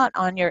you're not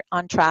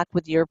on track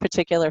with your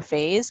particular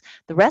phase,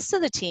 the rest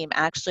of the team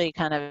actually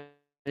kind of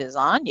is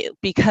on you,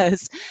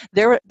 because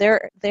they're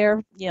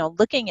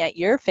looking at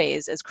your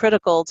phase as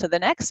critical to the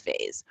next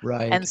phase.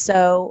 Right. And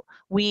so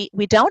we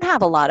don't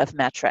have a lot of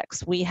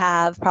metrics. We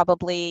have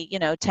probably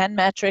 10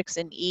 metrics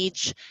in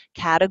each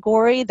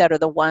category that are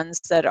the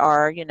ones that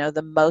are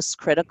the most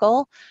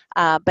critical.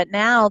 But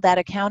now that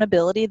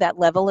accountability, that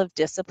level of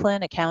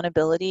discipline,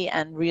 accountability,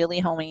 and really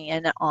homing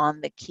in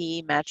on the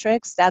key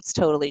metrics, that's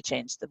totally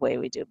changed the way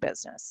we do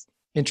business.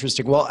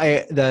 Interesting. Well,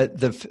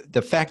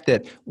 the fact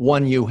that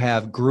you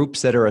have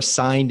groups that are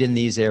assigned in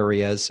these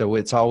areas, so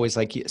it's always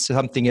like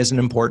something isn't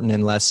important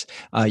unless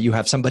you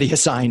have somebody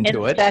assigned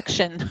to it.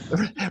 Inspection.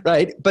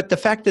 Right. But the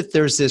fact that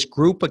there's this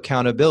group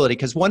accountability,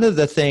 because one of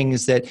the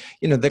things that,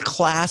 the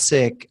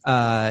classic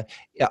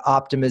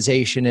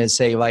optimization is,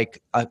 say, like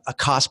a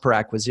cost per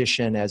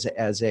acquisition as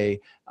an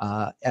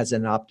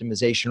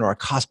optimization, or a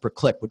cost per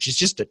click, which is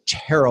just a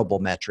terrible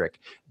metric.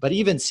 But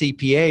even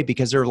CPA,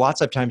 because there are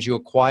lots of times you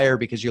acquire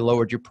because you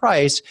lowered your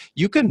price,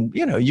 you can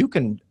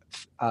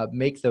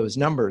make those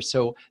numbers.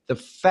 So the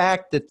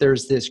fact that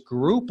there's this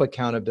group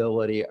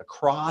accountability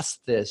across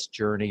this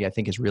journey, I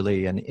think, is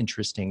really an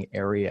interesting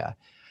area.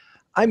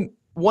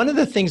 One of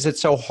the things that's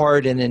so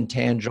hard and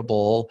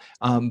intangible,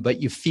 but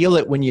you feel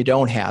it when you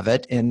don't have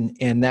it,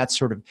 and that's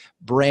sort of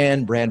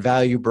brand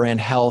value,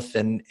 brand health,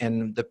 and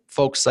the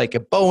folks like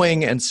at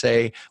Boeing and,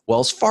 say,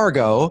 Wells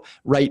Fargo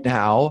right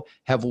now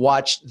have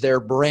watched their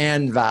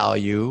brand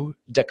value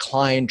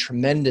decline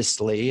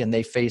tremendously, and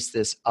they face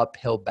this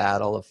uphill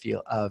battle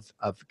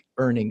of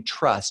earning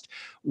trust.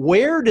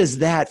 Where does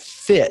that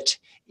fit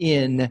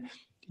in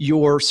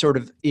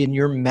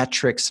your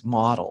metrics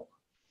model?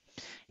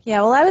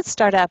 Yeah, well, I would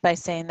start out by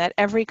saying that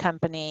every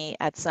company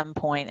at some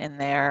point in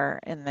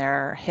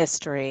their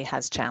history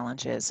has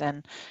challenges,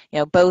 and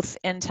both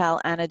Intel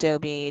and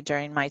Adobe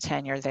during my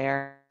tenure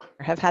there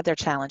have had their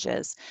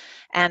challenges.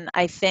 And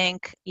I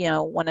think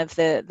one of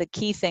the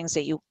key things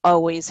that you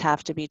always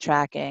have to be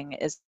tracking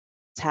is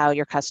how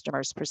your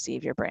customers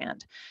perceive your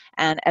brand.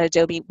 And at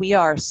Adobe, we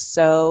are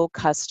so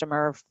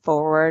customer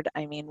forward.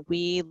 I mean,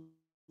 we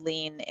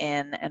lean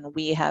in, and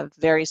we have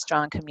very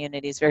strong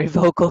communities, very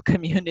vocal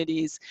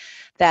communities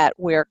that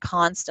we're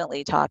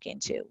constantly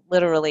talking to,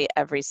 literally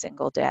every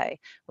single day.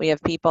 We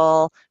have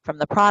people from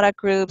the product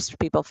groups,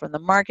 people from the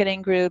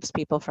marketing groups,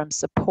 people from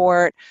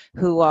support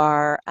who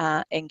are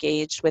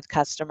engaged with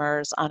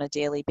customers on a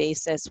daily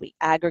basis. We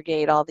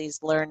aggregate all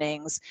these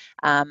learnings,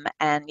 and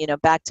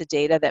back to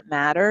data that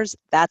matters.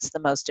 That's the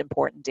most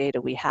important data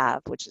we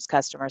have, which is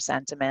customer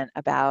sentiment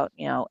about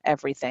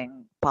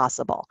everything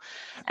possible.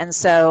 And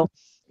so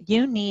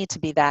you need to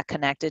be that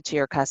connected to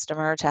your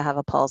customer to have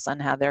a pulse on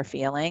how they're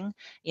feeling.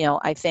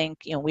 I think,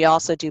 we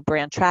also do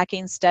brand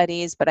tracking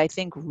studies, but I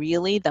think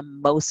really the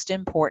most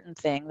important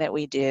thing that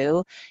we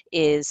do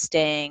is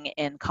staying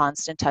in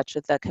constant touch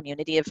with the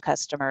community of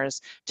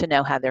customers to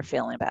know how they're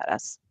feeling about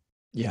us.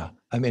 Yeah.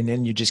 I mean,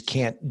 and you just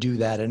can't do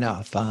that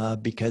enough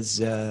because,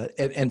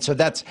 and so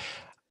that's,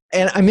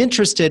 and I'm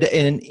interested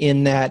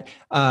in that,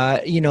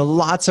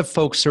 lots of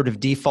folks sort of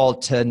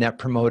default to Net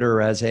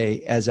Promoter as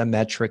a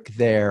metric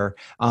there.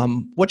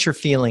 What's your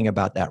feeling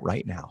about that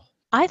right now?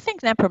 I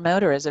think Net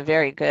Promoter is a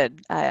very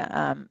good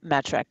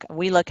metric.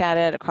 We look at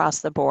it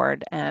across the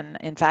board, and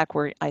in fact,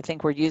 I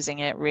think we're using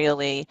it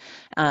really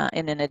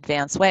in an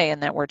advanced way, in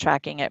that we're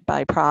tracking it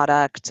by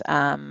product,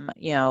 and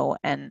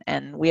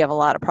we have a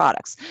lot of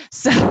products.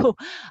 So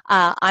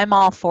I'm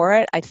all for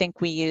it. I think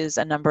we use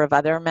a number of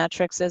other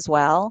metrics as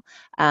well,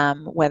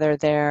 whether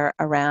they're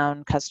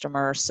around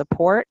customer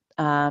support.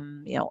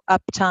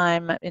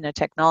 Uptime in a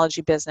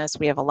technology business,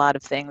 we have a lot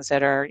of things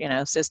that are,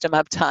 system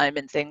uptime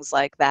and things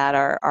like that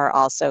are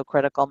also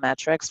critical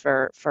metrics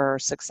for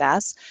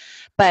success.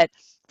 But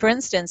for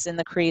instance, in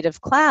the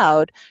Creative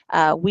Cloud,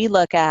 we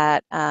look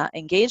at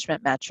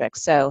engagement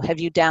metrics. So have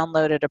you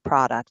downloaded a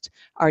product?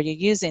 Are you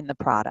using the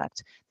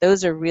product?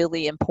 Those are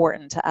really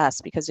important to us,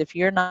 because if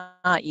you're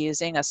not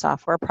using a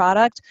software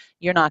product,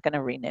 you're not going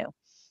to renew.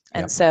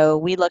 And Yep. so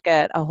we look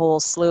at a whole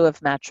slew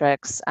of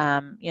metrics,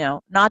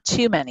 not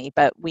too many,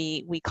 but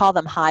we call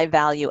them high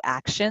value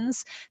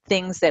actions,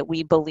 things that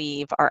we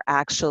believe are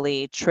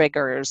actually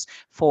triggers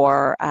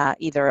for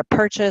either a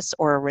purchase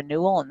or a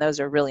renewal. And those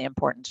are really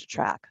important to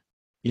track.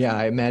 Yeah,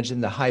 I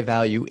imagine the high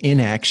value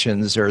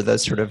inactions or the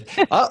sort of,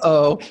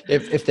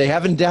 if they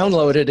haven't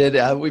downloaded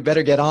it, we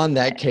better get on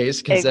that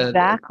case because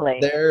Exactly.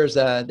 there's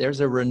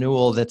a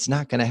renewal that's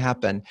not going to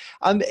happen.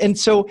 And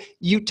so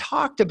you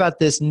talked about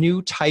this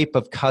new type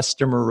of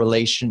customer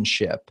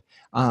relationship.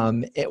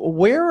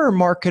 Where are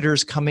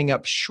marketers coming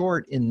up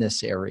short in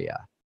this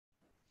area?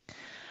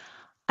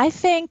 I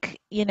think,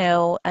 in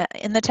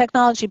the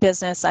technology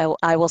business,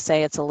 I will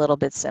say it's a little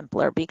bit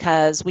simpler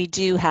because we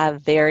do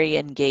have very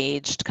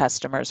engaged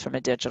customers from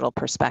a digital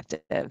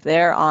perspective.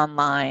 They're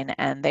online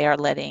and they are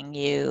letting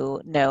you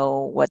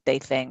know what they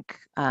think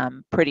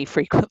pretty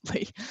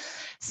frequently.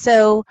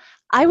 So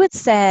I would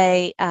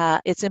say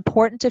it's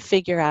important to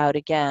figure out,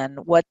 again,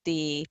 what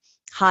the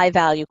high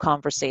value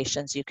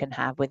conversations you can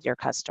have with your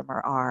customer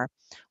are.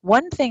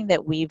 One thing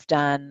that we've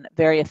done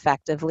very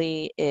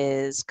effectively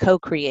is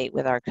co-create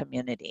with our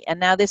community. And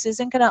now this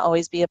isn't going to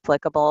always be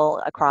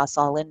applicable across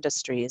all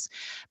industries,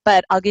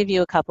 but I'll give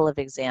you a couple of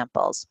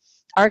examples.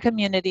 Our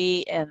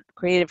community and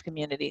creative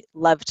community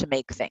love to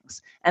make things,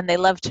 and they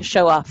love to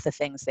show off the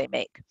things they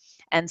make.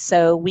 And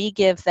so we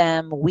give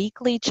them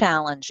weekly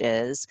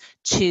challenges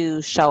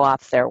to show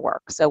off their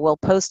work. So we'll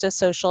post a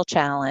social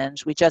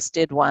challenge. We just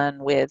did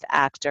one with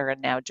actor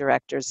and now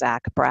director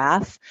Zach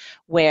Braff,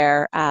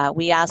 where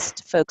we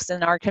asked folks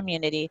in our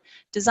community,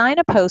 design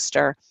a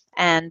poster,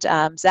 and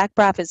Zach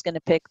Braff is going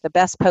to pick the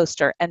best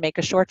poster and make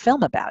a short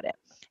film about it.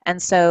 And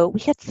so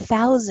we had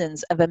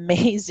thousands of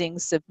amazing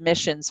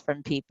submissions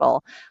from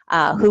people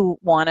who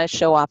want to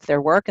show off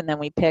their work, and then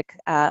we pick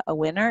a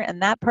winner, and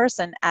that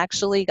person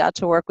actually got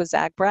to work with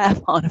Zach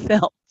Braff on a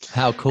film.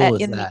 How cool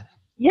is in that?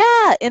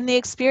 in the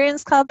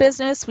Experience Cloud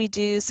business, we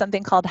do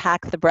something called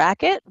Hack the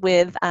Bracket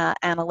with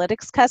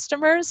analytics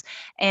customers.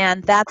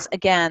 And that's,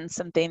 again,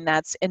 something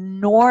that's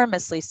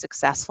enormously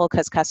successful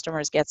because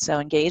customers get so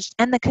engaged.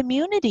 And the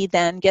community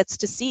then gets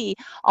to see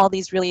all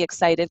these really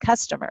excited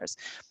customers.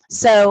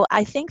 So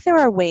I think there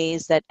are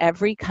ways that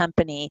every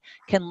company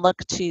can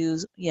look to,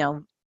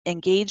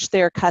 engage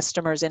their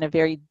customers in a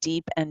very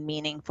deep and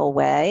meaningful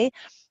way.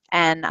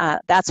 And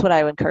that's what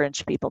I would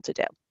encourage people to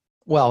do.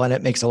 Well, and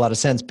it makes a lot of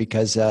sense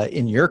because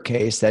in your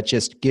case, that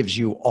just gives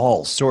you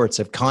all sorts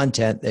of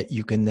content that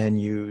you can then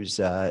use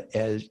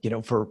as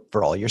for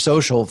all your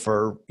social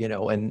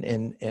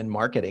and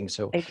marketing.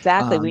 So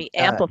Exactly, we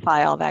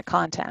amplify all that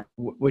content,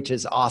 which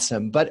is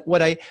awesome. But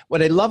what I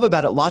love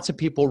about it, lots of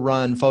people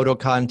run photo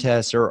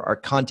contests or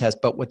contests,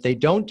 but what they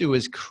don't do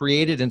is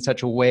create it in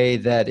such a way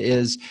that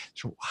is,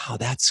 wow,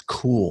 that's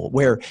cool.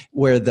 Where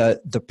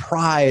the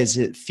prize,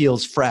 it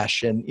feels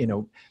fresh, and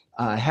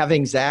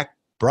having Zach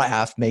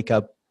Braff make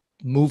a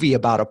movie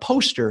about a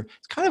poster,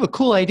 it's kind of a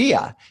cool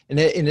idea, and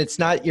it's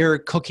not your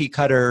cookie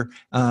cutter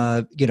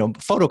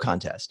photo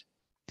contest.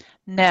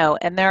 No,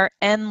 and there are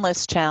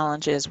endless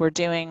challenges. We're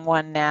doing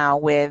one now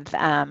with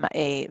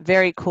a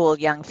very cool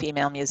young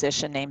female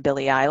musician named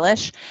Billie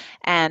Eilish,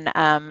 and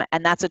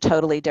that's a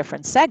totally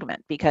different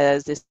segment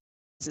because this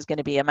is going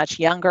to be a much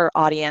younger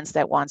audience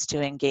that wants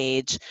to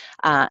engage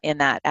in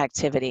that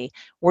activity.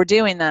 We're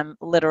doing them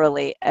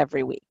literally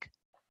every week.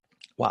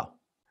 Wow.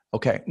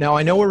 Okay. Now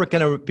I know we're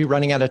going to be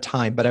running out of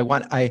time, but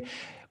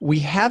we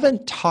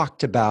haven't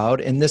talked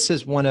about, and this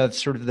is one of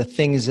sort of the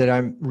things that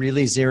I'm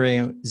really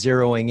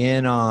zeroing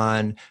in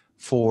on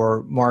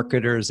for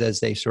marketers as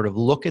they sort of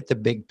look at the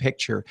big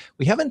picture.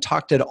 We haven't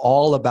talked at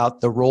all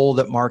about the role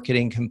that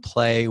marketing can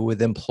play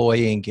with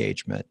employee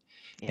engagement.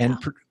 Yeah.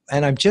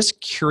 And I'm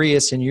just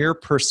curious in your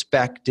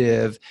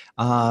perspective,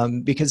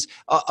 because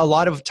a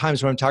lot of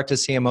times when I'm talking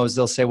to CMOs,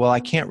 they'll say, well, I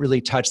can't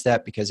really touch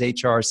that because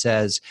HR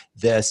says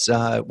this.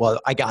 Well,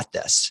 I got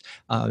this.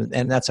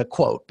 And that's a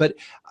quote. But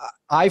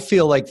I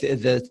feel like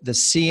the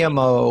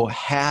CMO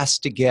has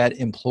to get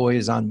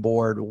employees on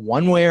board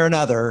one way or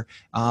another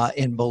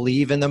and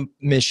believe in the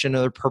mission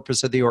or the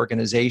purpose of the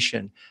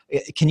organization.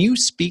 Can you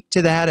speak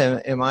to that?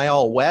 Am I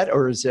all wet,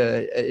 or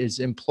is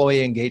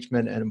employee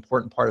engagement an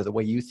important part of the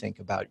way you think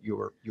about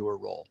your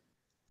role?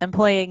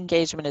 Employee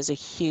engagement is a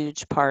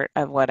huge part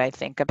of what I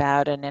think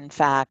about. And in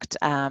fact,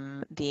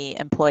 the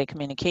employee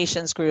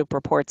communications group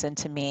reports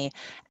into me,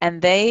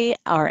 and they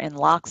are in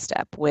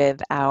lockstep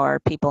with our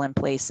People in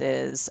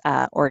Places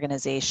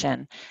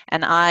organization.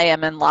 And I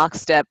am in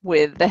lockstep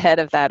with the head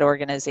of that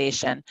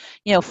organization.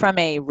 From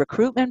a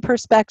recruitment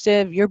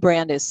perspective, your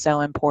brand is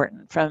so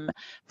important.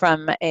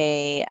 From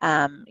a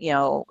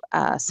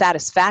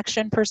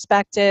satisfaction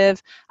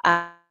perspective,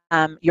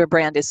 your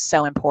brand is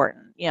so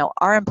important.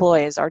 Our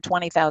employees, our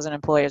 20,000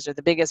 employees, are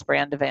the biggest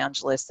brand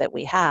evangelists that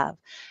we have.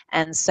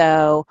 And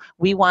so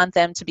we want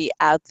them to be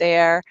out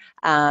there,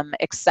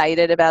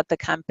 excited about the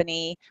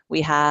company.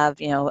 We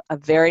have, a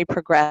very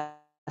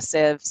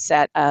progressive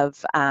set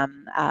of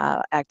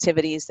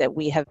activities that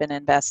we have been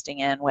investing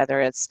in, whether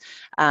it's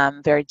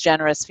very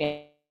generous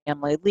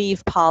family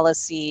leave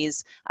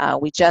policies.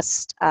 We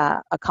just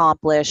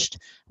accomplished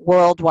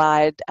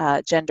worldwide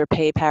gender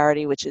pay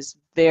parity, which is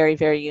very,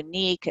 very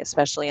unique,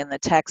 especially in the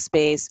tech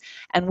space.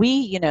 And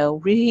we,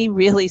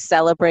 really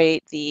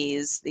celebrate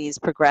these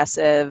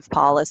progressive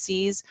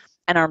policies,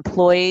 and our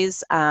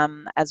employees,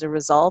 as a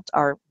result,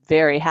 are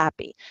very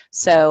happy.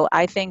 So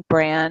I think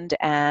brand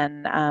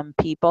and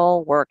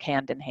people work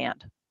hand in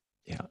hand.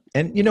 Yeah.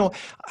 And,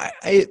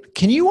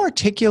 can you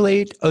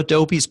articulate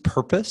Adobe's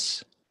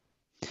purpose?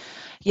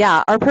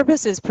 Yeah, our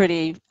purpose is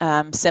pretty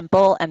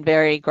simple and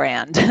very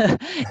grand.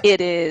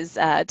 It is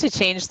to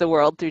change the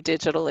world through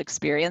digital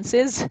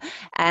experiences.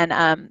 And,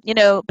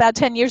 about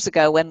 10 years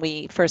ago when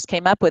we first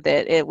came up with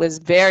it, it was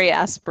very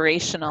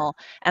aspirational.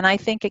 And I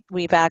think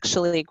we've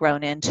actually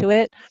grown into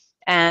it.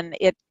 And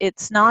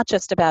it's not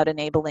just about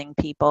enabling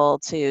people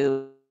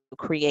to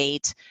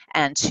create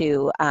and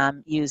to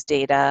use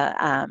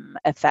data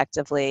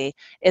effectively.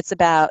 It's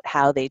about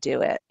how they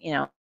do it.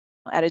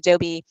 At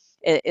Adobe,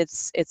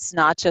 it's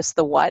not just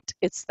the what,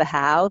 it's the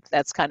how.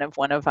 That's kind of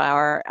one of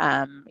our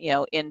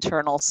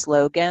internal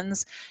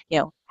slogans.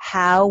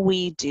 How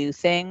we do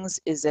things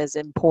is as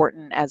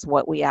important as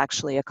what we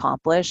actually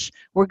accomplish.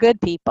 We're good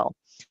people.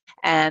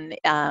 And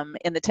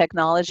in the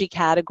technology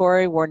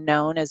category, we're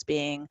known as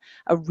being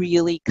a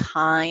really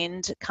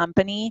kind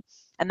company.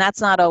 And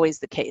that's not always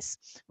the case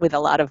with a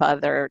lot of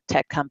other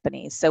tech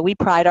companies. So we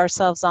pride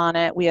ourselves on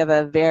it. We have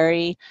a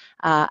very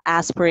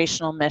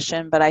aspirational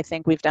mission, but I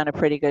think we've done a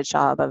pretty good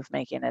job of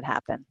making it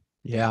happen.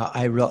 Yeah,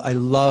 I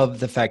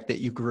love the fact that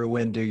you grew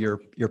into your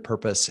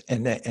purpose,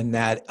 and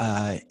that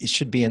it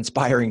should be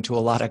inspiring to a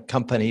lot of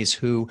companies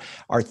who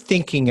are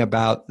thinking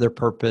about their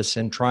purpose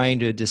and trying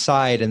to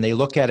decide. And they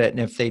look at it, and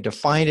if they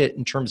define it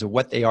in terms of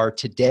what they are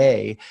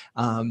today,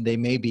 they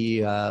may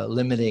be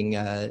limiting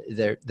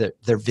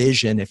their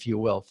vision, if you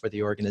will, for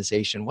the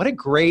organization. What a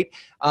great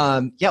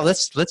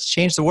let's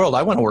change the world.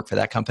 I want to work for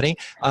that company.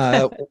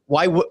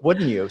 Why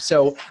wouldn't you?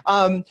 So,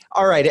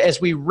 all right,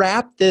 as we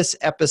wrap this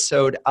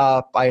episode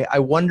up, I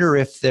wonder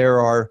if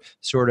there's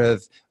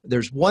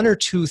one or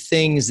two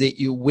things that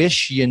you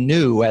wish you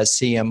knew as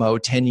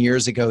CMO 10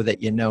 years ago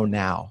that you know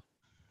now.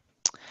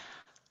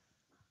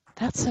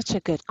 That's such a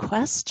good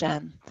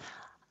question.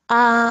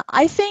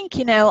 I think,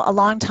 a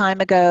long time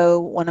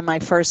ago, one of my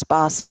first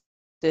bosses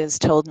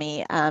told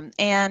me,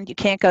 and you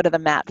can't go to the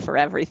mat for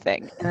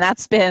everything. And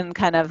that's been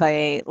kind of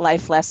a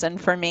life lesson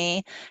for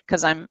me,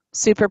 because I'm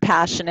super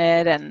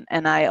passionate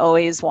and I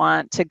always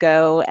want to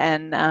go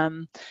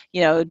and,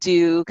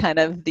 do kind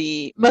of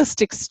the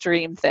most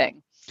extreme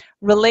thing.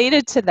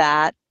 Related to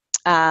that,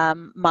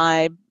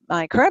 my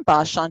current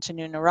boss,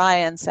 Shantanu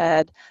Narayan,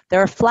 said,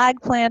 there are flag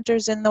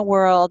planters in the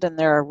world and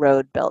there are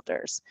road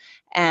builders.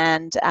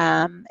 And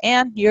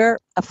you're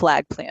a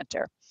flag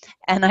planter.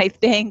 And I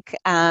think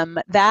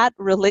that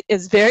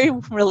is very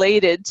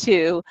related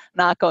to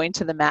not going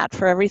to the mat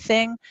for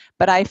everything.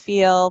 But I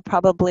feel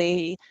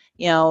probably,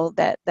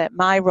 that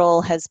my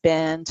role has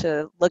been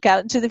to look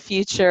out into the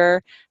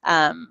future,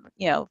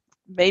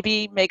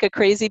 maybe make a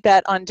crazy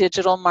bet on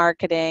digital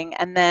marketing,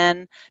 and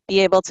then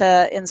be able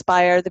to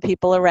inspire the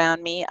people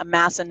around me,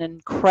 amass an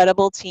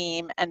incredible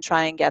team, and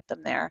try and get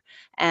them there.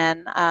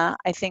 And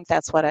I think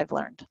that's what I've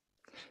learned.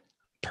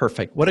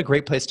 Perfect. What a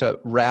great place to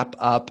wrap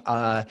up.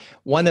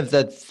 One of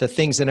the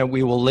things, and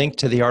we will link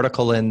to the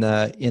article in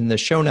the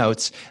show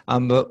notes,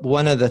 but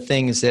one of the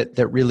things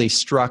that really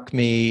struck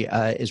me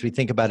as we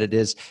think about it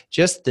is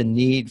just the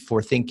need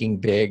for thinking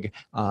big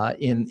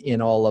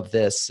in all of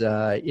this.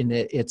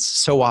 It's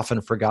so often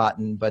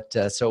forgotten, but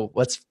so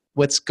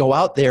let's go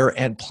out there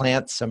and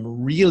plant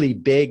some really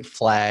big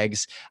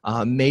flags.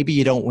 Maybe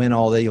you don't win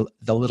all the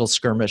little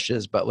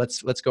skirmishes, but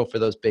let's go for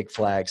those big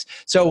flags.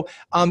 So,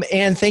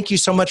 Ann, thank you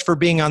so much for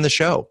being on the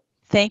show.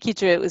 Thank you,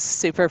 Drew. It was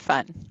super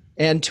fun.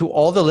 And to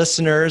all the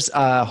listeners,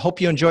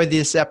 hope you enjoyed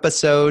this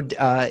episode.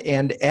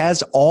 And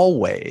as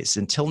always,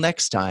 until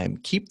next time,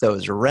 keep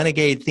those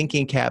renegade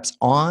thinking caps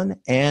on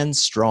and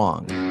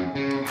strong.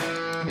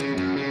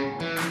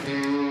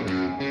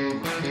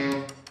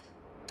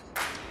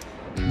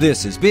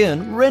 This has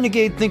been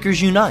Renegade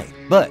Thinkers Unite,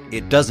 but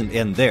it doesn't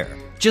end there.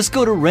 Just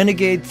go to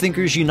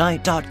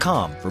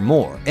renegadethinkersunite.com for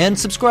more and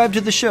subscribe to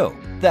the show.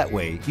 That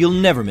way, you'll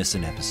never miss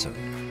an episode.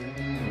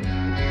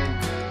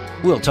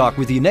 We'll talk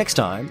with you next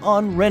time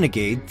on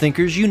Renegade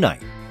Thinkers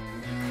Unite.